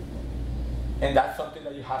 And that's something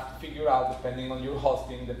that you have to figure out depending on your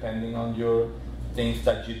hosting, depending on your things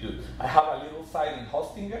that you do. I have a little site in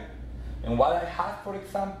Hostinger, and what I have, for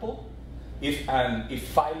example, is if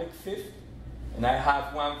file exists, and I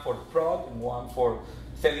have one for prod and one for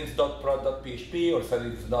settings.prod.php or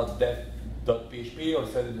settings.dev.php or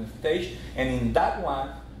settings stage, and in that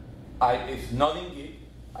one, it's not in Git,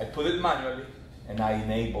 I put it manually, and I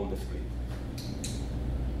enable the split.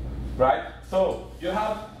 Right? So you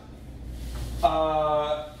have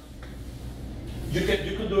you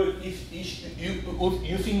could do it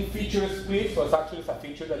using feature split. So it's actually a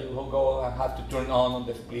feature that you will go and have to turn on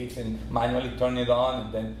the splits and manually turn it on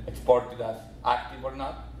and then export it as active or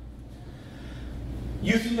not.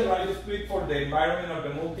 Using the write split for the environment or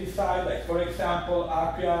the multi-site, like for example,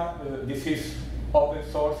 Appia, this is open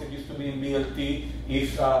source, it used to be in BLT,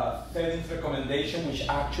 is a settings recommendation which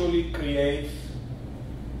actually creates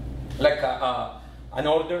like an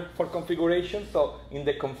order for configuration. So in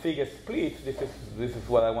the config split, this is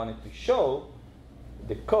what I wanted to show,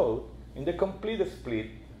 the code. In the complete split,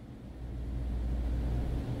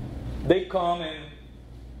 they come and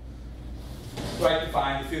try to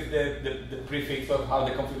find, this is the prefix of how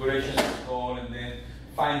the configuration is called, and then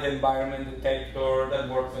find the environment detector that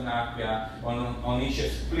works on Appia. On each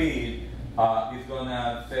split, it's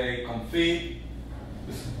gonna say config,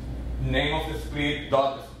 name of the split,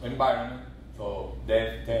 dot environment, so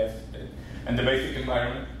dev, test, and the basic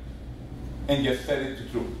environment, and just set it to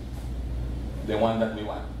true, the one that we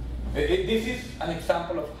want. This is an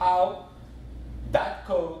example of how that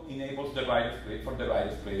code enables the write split for the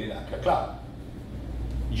write split in Appia Cloud.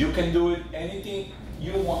 You can do it anything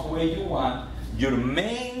you want, way you want. Your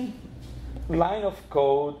main line of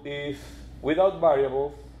code is without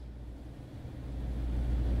variables,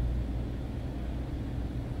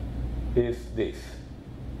 is this.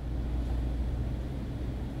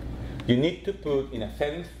 You need to put in a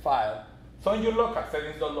settings file, so in your local,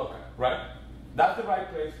 settings.local, right? That's the right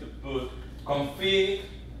place to put config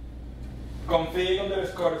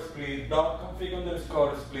config_split,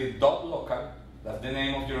 .config_split, .local, that's the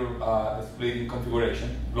name of your splitting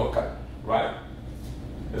configuration, local, right?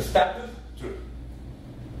 The status, true.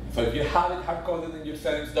 So if you have it hard-coded in your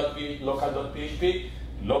settings.local.php,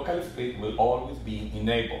 local split will always be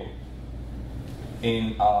enabled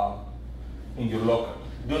in your local.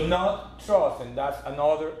 Do not trust, and that's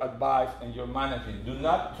another advice in your management, do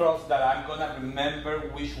not trust that I'm going to remember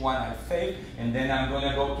which one I saved, and then I'm going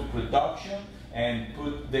to go to production and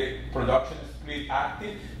put the production split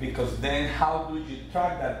active, because then how do you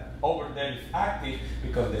track that over there is active?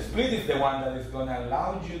 Because the split is the one that is going to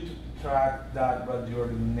allow you to track that, but you're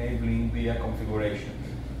enabling via configuration.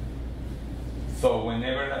 So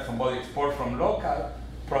whenever that somebody exports from local,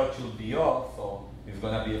 prod should be off, so it's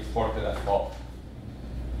going to be exported as off.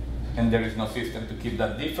 And there is no system to keep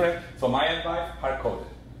that different. So my advice, hard-coded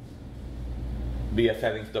via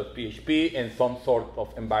settings.php and some sort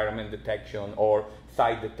of environment detection or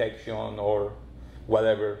site detection or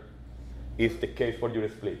whatever is the case for your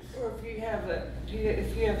splits. Or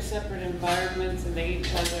if you have separate environments and they each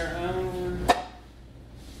have their own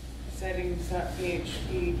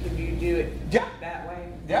settings.php, can you do it that way?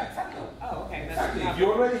 Yeah, exactly. Oh, okay. That's exactly. If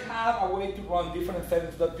you already have a way to run different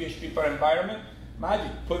settings.php per environment,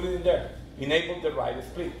 magic, put it in there. Enable the right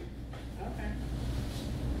split. Okay.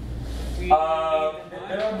 There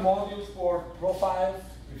are modules for profiles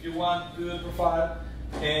if you want to do a profile,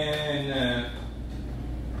 and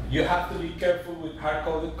you have to be careful with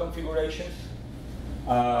hard-coded configurations.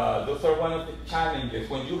 Those are one of the challenges.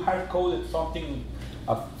 When you hard-coded something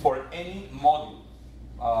for any module,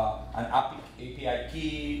 an API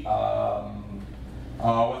key,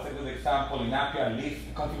 what's a good example? In API list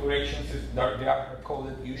configurations, they are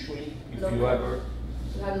hard-coded usually, if you ever.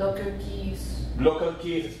 Like local keys. Local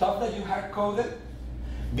keys, stuff that you hard-coded.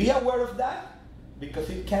 Be aware of that, because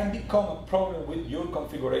it can become a problem with your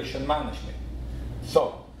configuration management.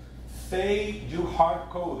 So, say you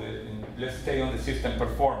hard-coded, and let's stay on the system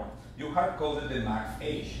performance, you hard-coded the max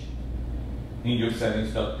age in your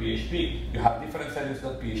settings.php. You have different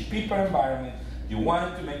settings.php per environment. You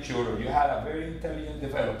wanted to make sure, or you had a very intelligent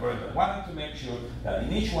developer that wanted to make sure that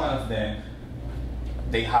in each one of them,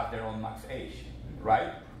 they have their own max age,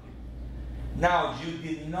 right? Now, you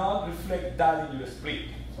did not reflect that in your split,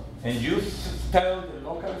 and you tell the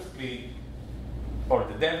local split or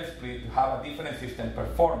the dev split to have a different system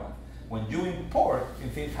performance. When you import,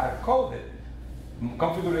 since it's hard-coded,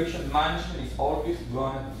 configuration management is always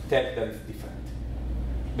going to detect that it's different,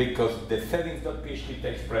 because the settings.php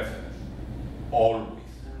takes precedence. Always.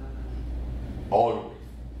 Always.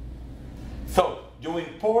 So, you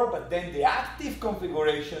import, but then the active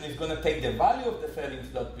configuration is going to take the value of the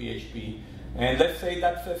settings.php, and let's say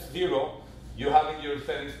that says 0, you have in your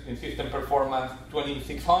settings in system performance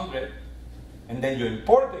 2600, and then you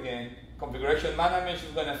import again, configuration management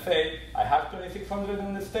is going to say, I have 2600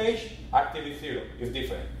 on the stage, active is 0, it's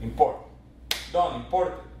different, import. Done,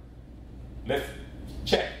 import. Let's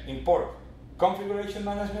check, import. Configuration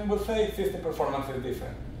management will say system performance is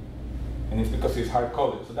different. And it's because it's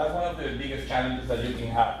hard-coded. So that's one of the biggest challenges that you can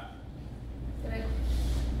have. Like,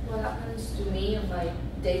 what happens to me in my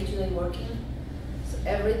day-to-day working? So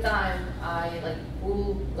every time I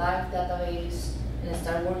pull live database and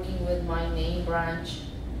start working with my main branch,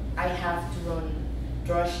 I have to run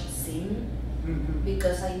drush sim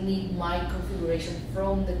because I need my configuration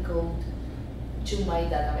from the code to my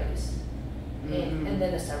database, and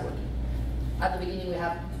then I start working. At the beginning, we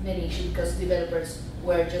have many issues because developers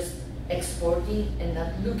were just exporting and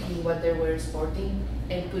not looking what they were exporting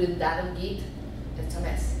and putting that on Git. It's a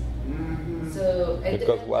mess. So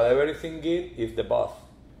because whatever is in Git is the boss.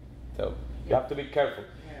 So you have to be careful.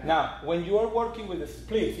 Yeah. Now, when you are working with the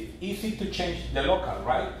splits, it's easy to change the local,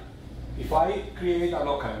 right? If I create a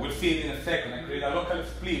local, we'll see it in a second, I create a local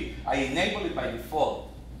split, I enable it by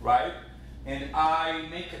default, right? And I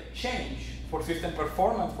make a change for system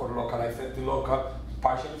performance for local. I set to local,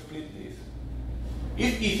 partially split this.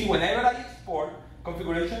 It's easy. Whenever I export,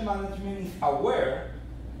 configuration management is aware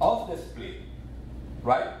of the split,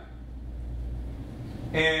 right?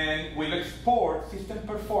 And we'll export system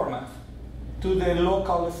performance to the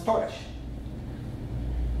local storage,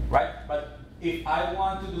 right? But if I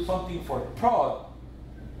want to do something for prod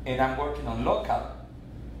and I'm working on local,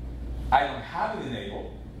 I don't have it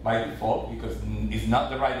enabled by default because it's not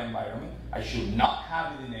the right environment. I should not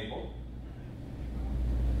have it enabled.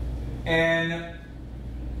 And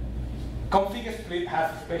config split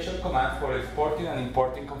has special commands for exporting and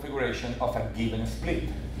importing configuration of a given split.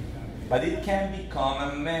 But it can become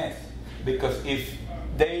a mess because if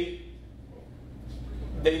they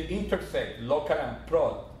intersect local and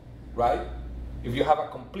prod, right? If you have a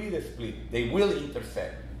complete split, they will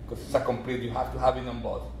intersect because it's a complete. You have to have it on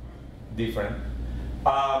both. Different.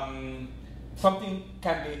 Something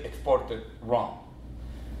can be exported wrong.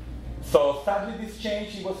 So sadly, this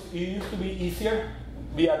change it used to be easier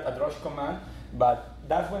via a drush command, but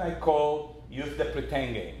that's when I use the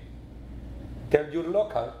pretend game. Tell your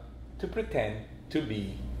local to pretend to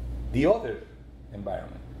be the other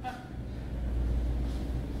environment.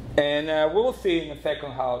 And we will see in a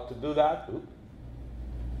second how to do that. Ooh.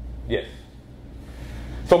 Yes.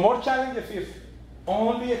 So more challenges is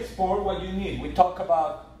only export what you need. We talk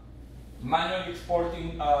about manually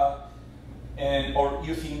exporting or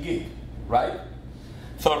using Git, right?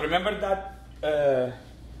 So remember that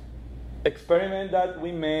experiment that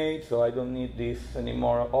we made, so I don't need this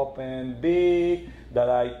anymore. Open big, that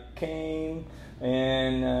I came,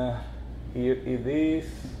 and here it is.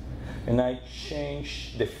 And I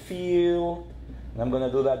change the field. And I'm going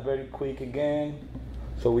to do that very quick again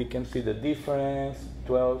so we can see the difference.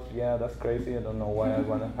 12, yeah, that's crazy. I don't know why I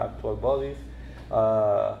want to have 12 bodies.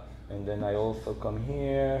 And then I also come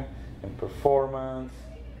here and performance.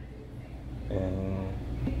 And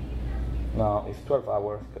now it's 12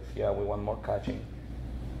 hours because, yeah, we want more caching.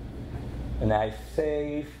 And I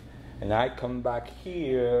save, and I come back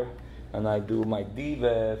here, and I do my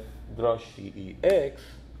ddev drush cex.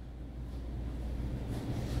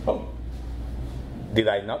 Oh, did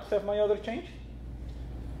I not save my other change?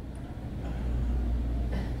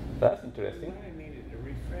 That's interesting. I needed to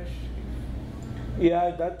refresh.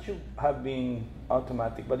 Yeah, that should have been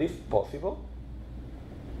automatic, but it's possible.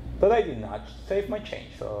 But I did not save my change.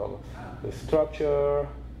 So the structure,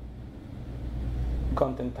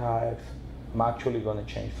 content types, I'm actually going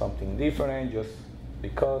to change something different just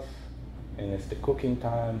because, and it's the cooking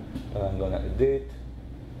time that I'm going to edit.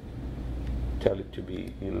 Tell it to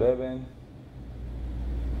be 11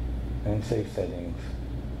 and save settings.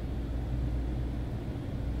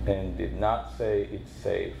 And did not say it's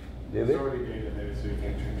safe. Did it? It's already database, so you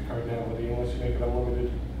can't change cardinality unless you make it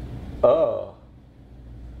unlimited. Oh.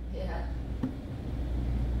 Yeah.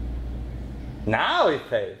 Now it's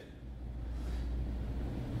safe.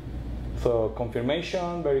 So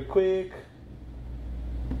confirmation, very quick.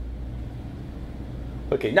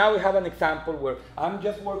 Okay, now we have an example where I'm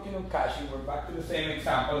just working on caching. We're back to the same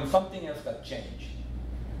example, and something else got changed,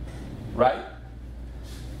 right?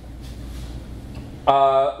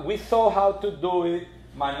 We saw how to do it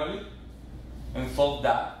manually and solve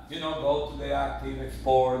that. You know, go to the active,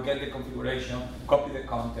 export, get the configuration, copy the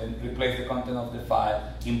content, replace the content of the file,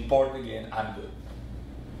 import again, I'm good,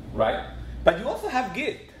 right? But you also have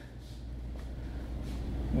Git.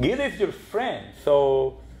 Git is your friend,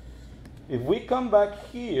 so if we come back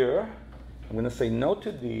here, I'm going to say no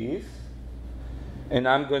to this, and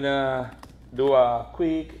I'm going to do a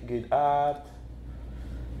quick git add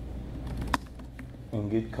and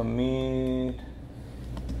git commit,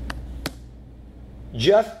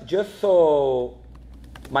 just so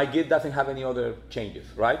my Git doesn't have any other changes,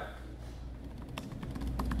 right?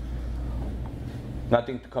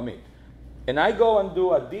 Nothing to commit. And I go and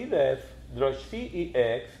do a ddev drush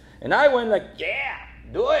cex, and I went like, yeah,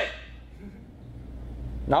 do it.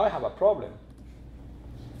 Now I have a problem.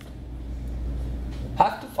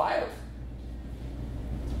 Have 2 files.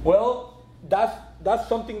 Well, that's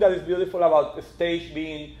something that is beautiful about the stage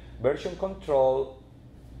being version control.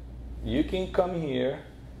 You can come here.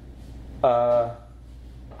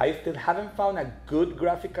 I still haven't found a good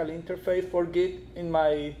graphical interface for Git in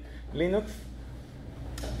my Linux.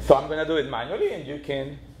 So I'm going to do it manually, and you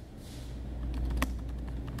can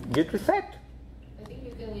git reset. I think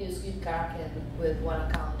you can use Git Kraken with one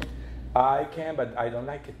account. I can, but I don't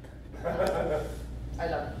like it. I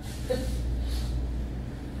love it.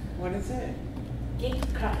 What is it?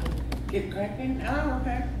 Git Kraken. Git Kraken? Oh,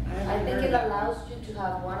 okay. I think it allows you to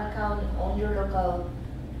have one account on your local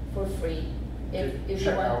for free. If you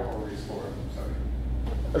Check out want. or restore.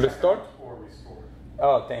 Sorry. Restore? Check out or restore.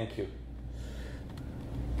 Oh, thank you.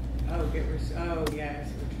 Oh, oh, yeah.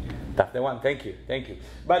 That's the one. Thank you. Thank you.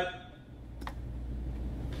 But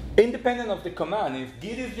independent of the command, if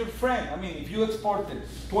Git is your friend, I mean, if you exported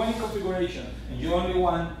 20 configurations and you only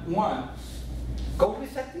want one, go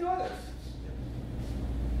reset the others.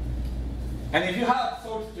 And if you have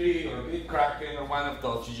source tree or Git Kraken or one of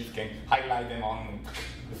those, you just can highlight them on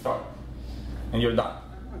the start, and you're done.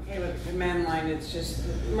 Okay, with the command line, it's just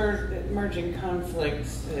merging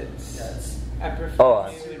conflicts. I prefer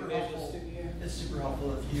Oh, to do it in Super Visual helpful. Studio. It's super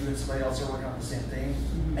helpful if you and somebody else are working on the same thing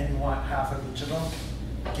and you want half of each of them.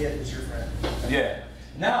 Git is your friend. Yeah.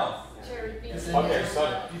 Now, cherry picking. And then Okay, you just,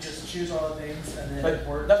 sorry. you just choose all the things and then But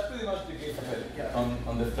import. that's pretty much the case of it Yeah.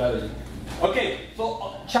 on the strategy. Okay,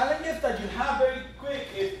 so challenges that you have very quick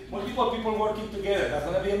is multiple people working together. That's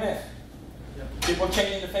going to be a mess. Yep. People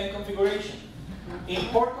changing the same configuration.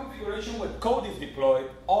 Import configuration when code is deployed.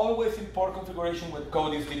 Always import configuration when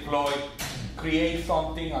code is deployed. Create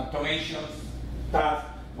something, automations, tasks,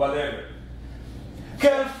 whatever.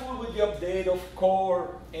 Careful with the update of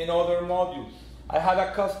core and other modules. I had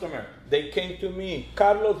a customer. They came to me.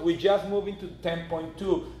 Carlos, we just moved into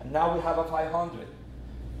 10.2, and now we have a 500.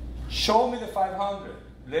 Show me the 500.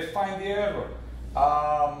 Let's find the error.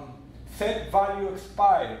 Set value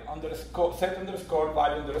expire underscore set underscore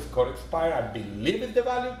value underscore expire. I believe it's the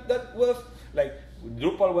value that was like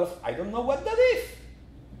Drupal was. I don't know what that is.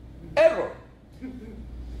 Error.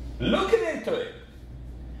 Looking into it.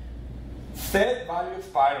 Set value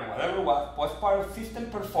expire, whatever it was part of system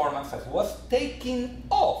performance as was taking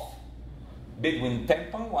off between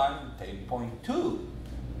 10.1 and 10.2.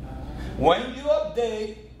 When you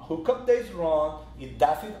update, hook updates run, it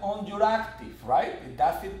does it on your active, right? It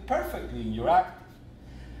does it perfectly in your active.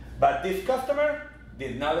 But this customer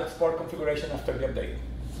did not export configuration after the update.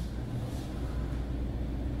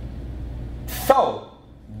 So,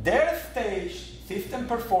 their stage, system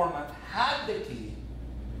performance, had the key.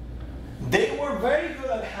 They were very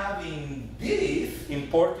good at having this,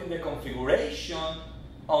 importing the configuration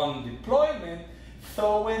on deployment.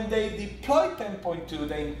 So when they deployed 10.2,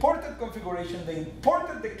 they imported configuration, they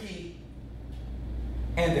imported the key,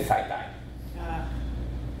 and the site died.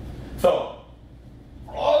 So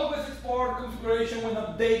always export configuration when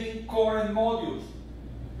updating core and modules,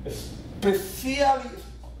 especially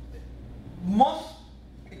most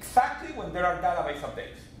exactly when there are database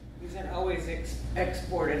updates. Is it always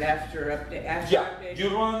exported after update? Yeah, you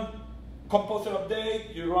run composer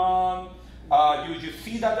update, you run, you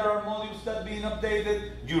see that there are modules that are being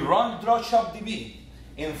updated, you run DB,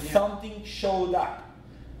 and something showed up.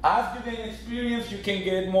 As you gain experience, you can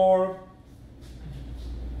get more,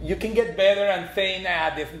 you can get better and say,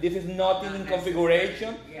 nah, this is nothing in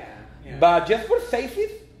configuration. Yeah. But just for safety,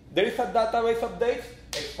 there is a database update,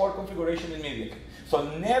 export configuration immediately. So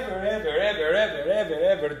never, ever, ever, ever, ever,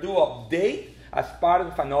 ever do update as part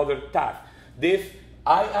of another task.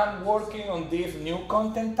 I am working on this new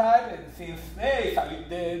content type, and since hey,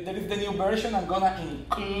 there is the new version, I'm gonna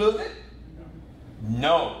include it.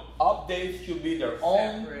 No, updates should be their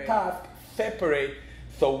own task, separate.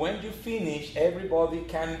 So when you finish, everybody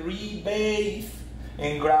can rebase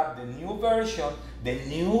and grab the new version, the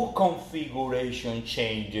new configuration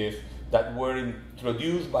changes that were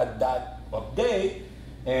introduced by that update,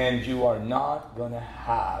 and you are not going to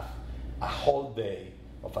have a whole day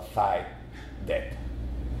of a site dead.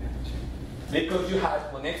 Because you had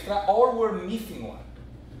one extra or were missing one.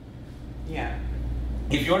 Yeah.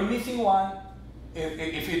 If you're missing one,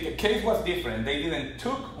 if the case was different, they didn't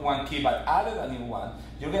took one key but added a new one,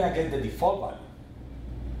 you're going to get the default value.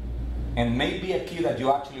 And maybe a key that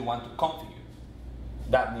you actually want to configure,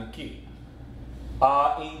 that new key.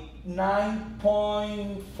 In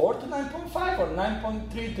 9.4 to 9.5 or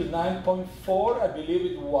 9.3 to 9.4, I believe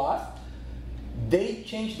it was, they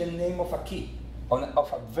changed the name of a key,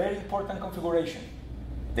 of a very important configuration.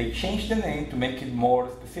 They changed the name to make it more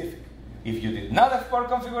specific. If you did not export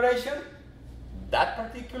configuration, that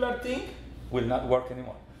particular thing will not work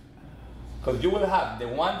anymore. Because you will have the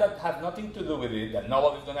one that has nothing to do with it, that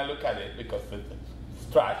nobody's going to look at it because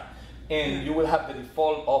it's trash, and you will have the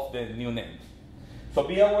default of the new name. So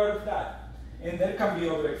be aware of that. And there can be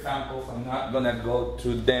other examples. I'm not going to go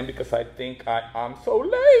through them because I think I am so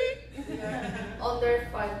late. Under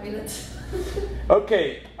 5 minutes.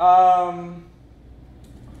 Okay.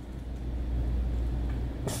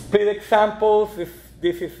 Split examples.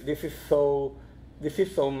 This is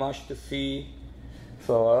so much to see.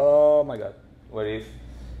 So, oh my God, what is?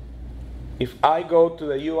 If I go to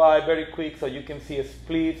the UI very quick so you can see a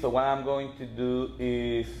split, so what I'm going to do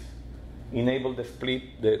is enable the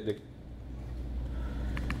split, the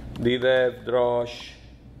dev, drush,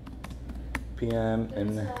 PM,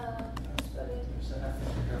 and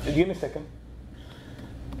give me a second.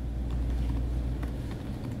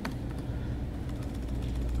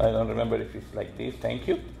 I don't remember if it's like this. Thank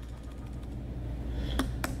you.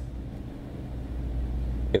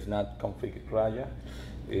 If not, config Raja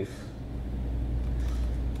is.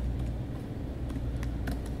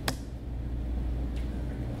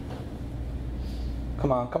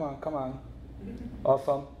 Come on, come on, come on.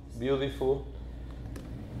 Awesome, beautiful.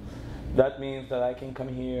 That means that I can come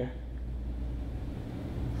here.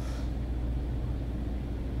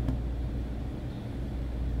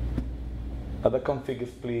 Other config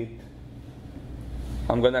split.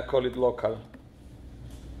 I'm going to call it local.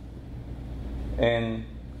 And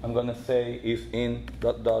I'm going to say is in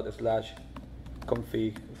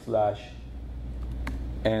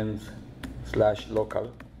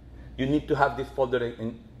 .config/end/local. You need to have this folder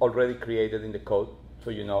already created in the code, so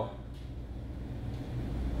you know.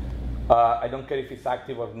 I don't care if it's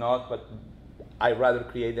active or not, but I rather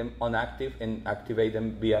create them unactive and activate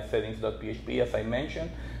them via settings.php, as I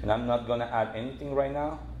mentioned. And I'm not going to add anything right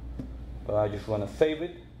now, but I just want to save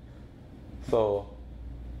it. So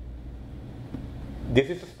this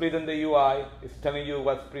is a split in the UI. It's telling you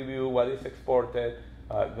what's preview, what is exported.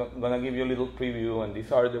 I'm going to give you a little preview, and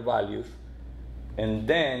these are the values. And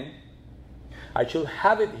then I should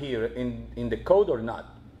have it here in the code or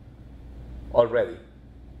not already.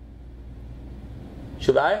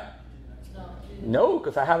 Should I? No,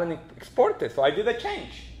 because I haven't exported, so I did a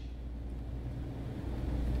change.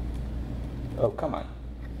 Oh, come on.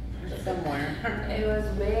 Somewhere. It was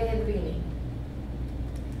way at the beginning.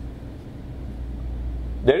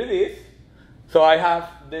 There it is. So I have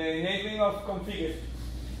the enabling of config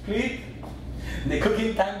split, the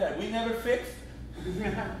cooking time that we never fixed,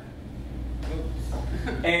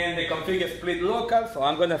 and the config split local. So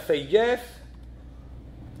I'm going to say yes.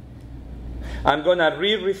 I'm going to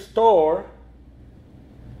restore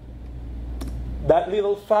that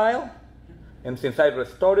little file. And since I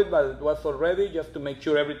restored it, but it was already, just to make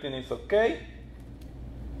sure everything is okay,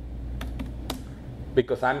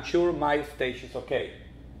 because I'm sure my stage is okay.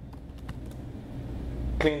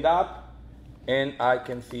 Cleaned up, and I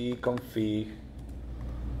can see config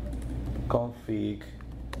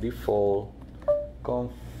default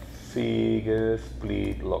config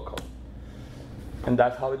split local, and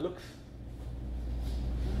that's how it looks.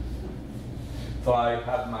 So I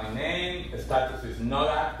have my name, status is not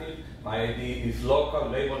active, my ID is local,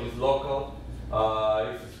 label is local.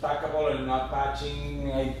 If it's stackable and not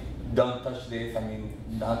patching, I don't touch this. I mean,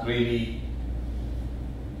 not really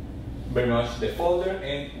very much the folder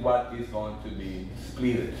and what is going to be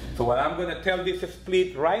split. So what I'm going to tell this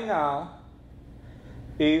split right now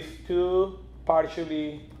is to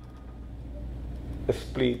partially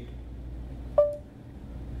split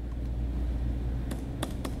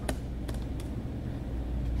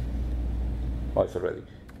oh, it's already.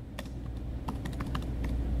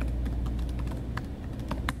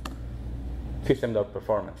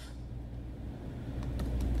 System.performance.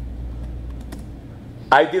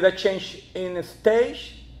 I did a change in a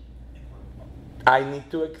stage. I need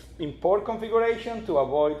to import configuration to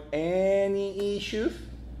avoid any issues.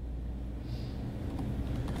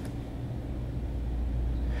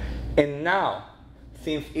 And now,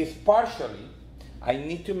 since it's partially, I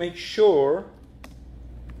need to make sure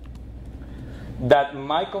that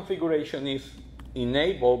my configuration is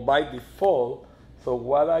enabled by default. So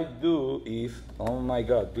what I do is, oh my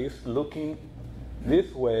God, this looking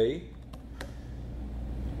this way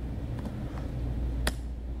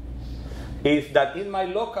is that in my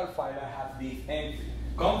local file I have this entry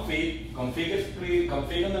config split,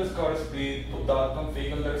 config_split,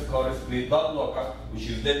 config_split .local, which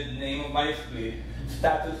is the name of my split,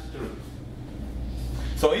 status true.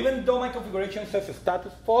 So even though my configuration says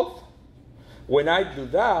status false, when I do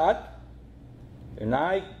that, and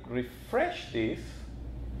I refresh this,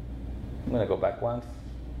 I'm going to go back once,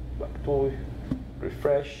 back to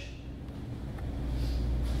refresh.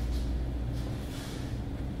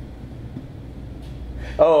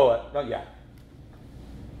 Oh, no, yeah.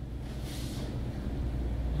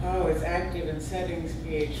 Oh, it's active in settings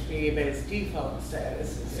PHP, but its default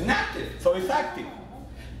status is inactive. So it's active.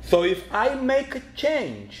 So if I make a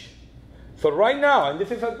change, so right now, and this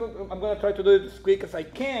is, I'm going to try to do it as quick as I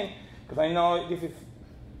can, because I know this is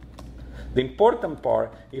the important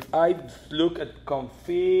part. If I look at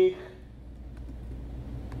config,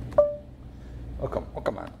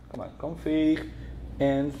 come on, config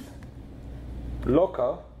and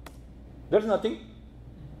local, there's nothing.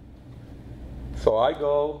 So I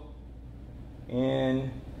go in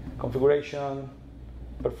configuration,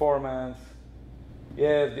 performance,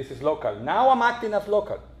 yes, this is local. Now I'm acting as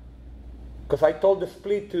local, because I told the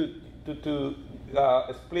split to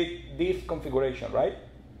split this configuration, right?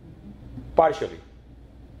 Partially.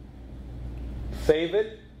 Save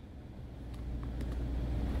it,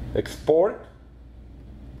 export.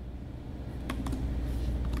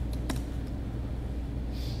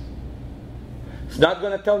 It's not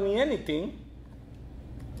going to tell me anything.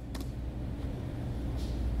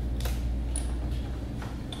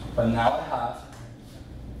 But now I have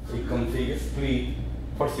a config split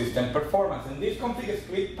for system performance. And this config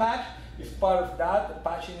split patch is part of that. The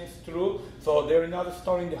patching is true. So they're not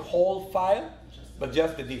storing the whole file, but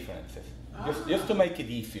just the differences. just to make it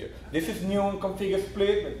easier. This is new in config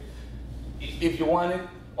split, but if you want it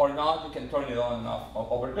or not, you can turn it on and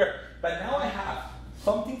off over there. But now I have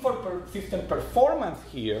something for system performance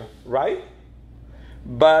here, right?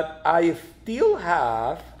 But I still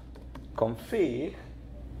have config,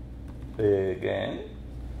 again,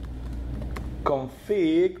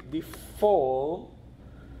 config default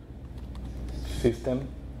system.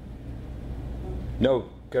 No,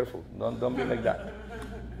 careful, don't be like that.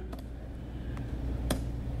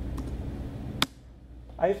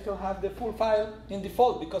 I still have the full file in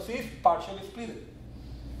default because it's partially split.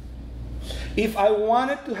 If I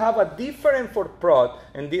wanted to have a different for prod,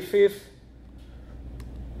 and this is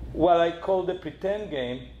what I call the pretend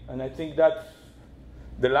game, and I think that's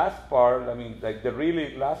the last part, I mean, like the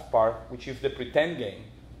really last part, which is the pretend game,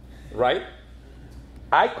 right?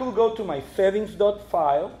 I could go to my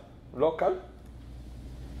settings.file, local,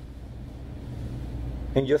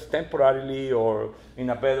 and just temporarily or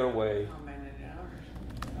in a better way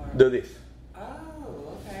do this.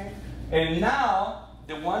 Oh, okay. And now,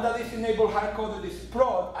 the one that is enabled hard-coded is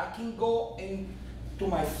prod. I can go into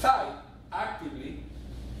my site actively,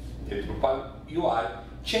 the Drupal UI,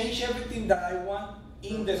 change everything that I want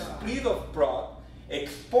in the split of prod,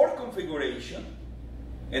 export configuration,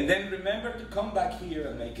 and then remember to come back here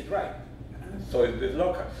and make it right. So it's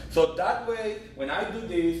local. So that way, when I do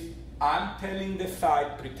this, I'm telling the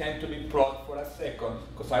site, pretend to be prod for a second,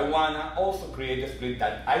 because I want to also create a split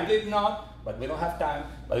that I did not, but we don't have time,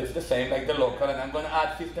 but it's the same like the local, and I'm going to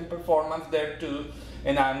add system performance there too,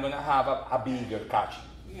 and I'm going to have a bigger cache.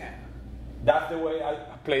 Yeah. That's the way I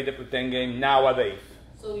play the pretend game nowadays.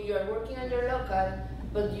 So you are working on your local,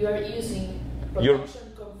 but you are using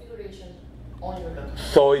production configuration on your local.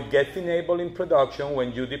 So it gets enabled in production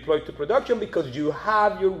when you deploy to production because you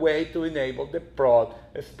have your way to enable the prod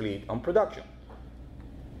split on production.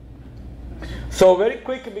 So very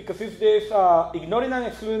quickly, because it's this, ignoring and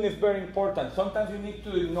excluding is very important. Sometimes you need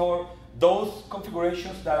to ignore those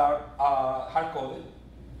configurations that are hard-coded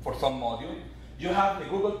for some module. You have the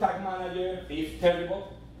Google Tag Manager is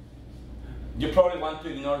terrible. You probably want to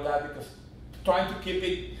ignore that because trying to keep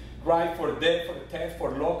it right for dev, for the test,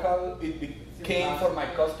 for local, it became for my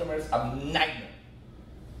customers a nightmare.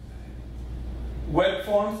 Web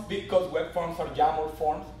forms, because web forms are YAML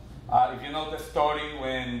forms. If you know the story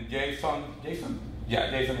when Jason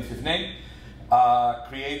is his name,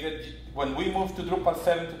 created, when we moved to Drupal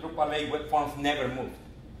 7 to Drupal 8, web forms never moved.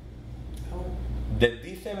 Oh. The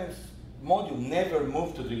D7 module never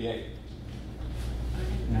moved to D8.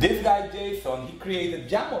 This guy, Jason, he created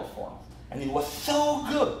YAML forms, and it was so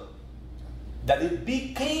good that it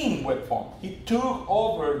became web form. He took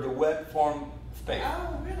over the web form space.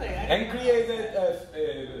 Oh, really? And created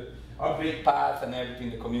grid paths and everything.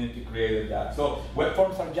 The community created that. So web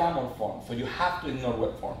forms are YAML forms, so you have to ignore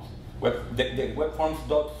web forms. The web forms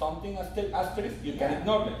dot something asterisk, you can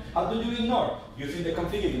ignore them. How do you ignore? Using the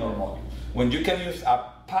config ignore module. When you can use a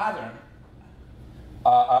pattern,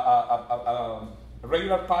 a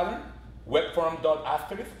regular pattern, web form dot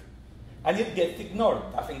asterisk, and it gets ignored.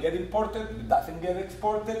 Doesn't get imported, it doesn't get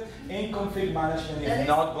exported, and config management is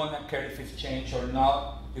not going to care if it's changed or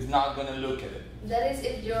not. It's not going to look at it. That is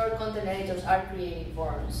if your content editors are creating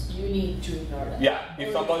forms. You need to ignore that. Yeah,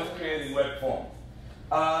 if somebody's creating web forms.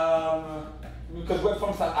 Because web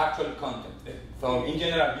forms are actual content. So in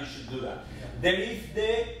general, you should do that. There is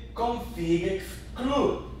the config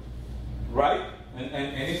exclude, right?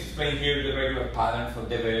 And it's explained here the regular pattern for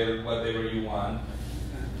devel, whatever you want.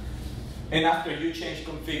 And after you change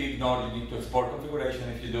config ignore, you need to export configuration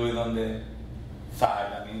if you do it on the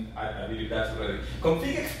side. I mean, I believe that's already.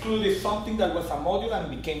 Config exclude is something that was a module and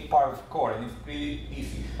became part of core, and it's pretty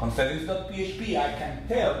easy. On settings.php, I can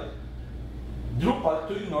tell Drupal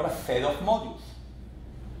to ignore a set of modules.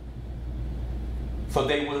 So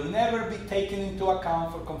they will never be taken into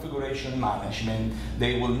account for configuration management.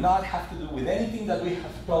 They will not have to do with anything that we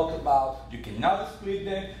have talked about. You cannot split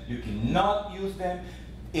them. You cannot use them.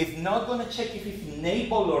 It's not going to check if it's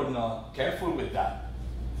enabled or not. Careful with that.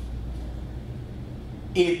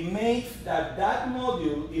 It makes that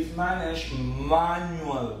module is managed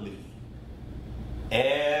manually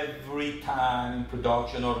every time in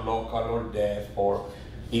production or local or dev, or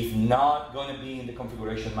it's not going to be in the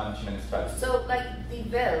configuration management strategy. So like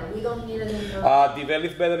devel, we don't need any devel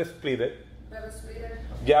is better split. better splitter.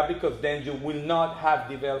 Yeah, because then you will not have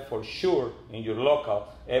devel for sure in your local.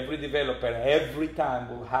 Every developer every time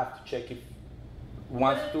will have to check if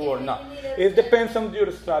wants to or not. It depends on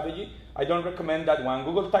your strategy. I don't recommend that one.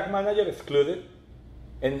 Google Tag Manager exclude it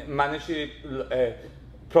and manage it.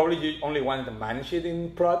 Probably you only want to manage it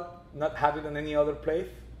in prod, not have it in any other place,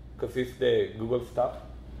 because it's the Google stuff.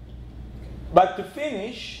 But to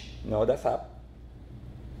finish, no, that's up.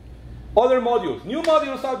 Other modules, new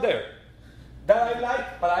modules out there that I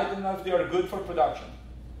like, but I don't know if they are good for production.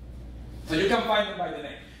 So you can find them by the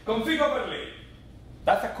name. Config overlay,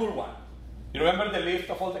 that's a cool one. You remember the list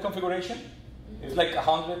of all the configuration? It's like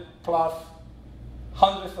 100 plus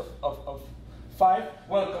hundreds of files.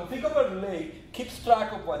 Well, config overlay keeps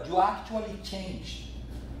track of what you actually changed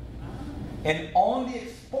and only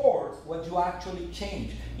exports what you actually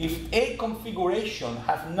changed. If a configuration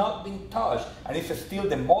has not been touched and it's still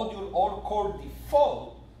the module or core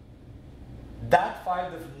default, that file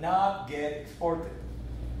does not get exported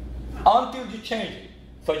until you change it.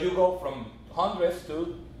 So you go from hundreds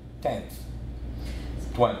to tens,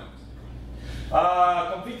 20.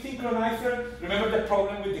 Config synchronizer, remember the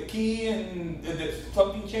problem with the key and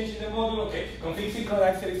something changed in the module? Okay, config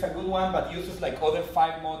synchronizer is a good one, but uses like other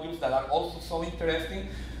 5 modules that are also so interesting.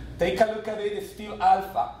 Take a look at it, it's still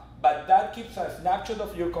alpha, but that keeps a snapshot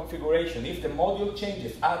of your configuration. If the module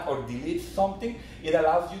changes, adds or deletes something, it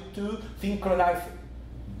allows you to synchronize it.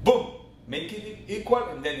 Boom! Make it equal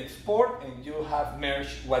and then export, and you have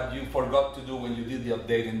merged what you forgot to do when you did the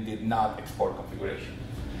update and did not export configuration.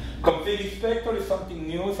 Config inspector is something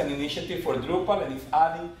new, it's an initiative for Drupal, and it's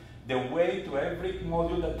adding the way to every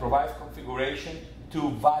module that provides configuration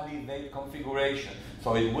to validate configuration.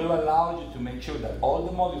 So it will allow you to make sure that all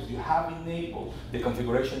the modules you have enabled, the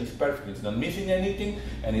configuration is perfect, it's not missing anything,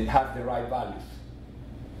 and it has the right values.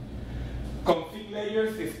 Config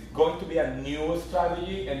layers is going to be a new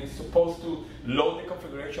strategy, and it's supposed to load the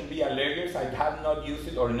configuration via layers. I have not used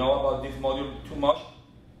it or know about this module too much.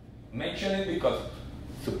 Mention it because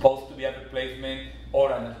it's supposed to be a replacement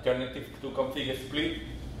or an alternative to config split,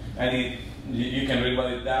 and you can read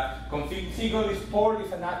what it does. Config single export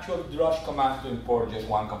is an actual drush command to import just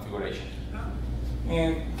one configuration,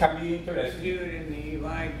 and can be interesting. Do it in the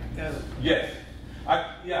UI. Yes,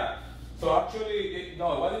 yeah. So actually,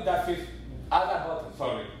 no. What it does is add a button.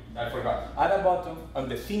 Sorry, I forgot. Add a button on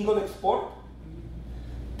the single export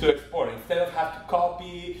to export instead of have to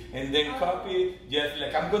copy and then copy. Just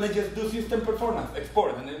like I'm gonna just do system performance,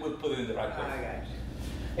 export, and then we'll put it in the right place. I got you.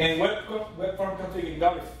 And web form config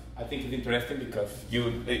ignores, I think it's interesting because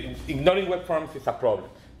ignoring web forms is a problem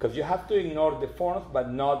because you have to ignore the forms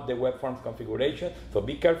but not the web forms configuration. So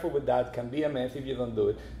be careful with that. Can be a mess if you don't do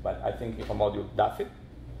it. But I think if a module does it,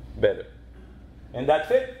 better. And that's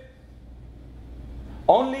it.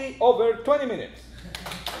 Only over 20 minutes.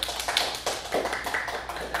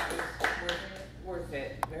 Worth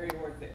it. Very worth it.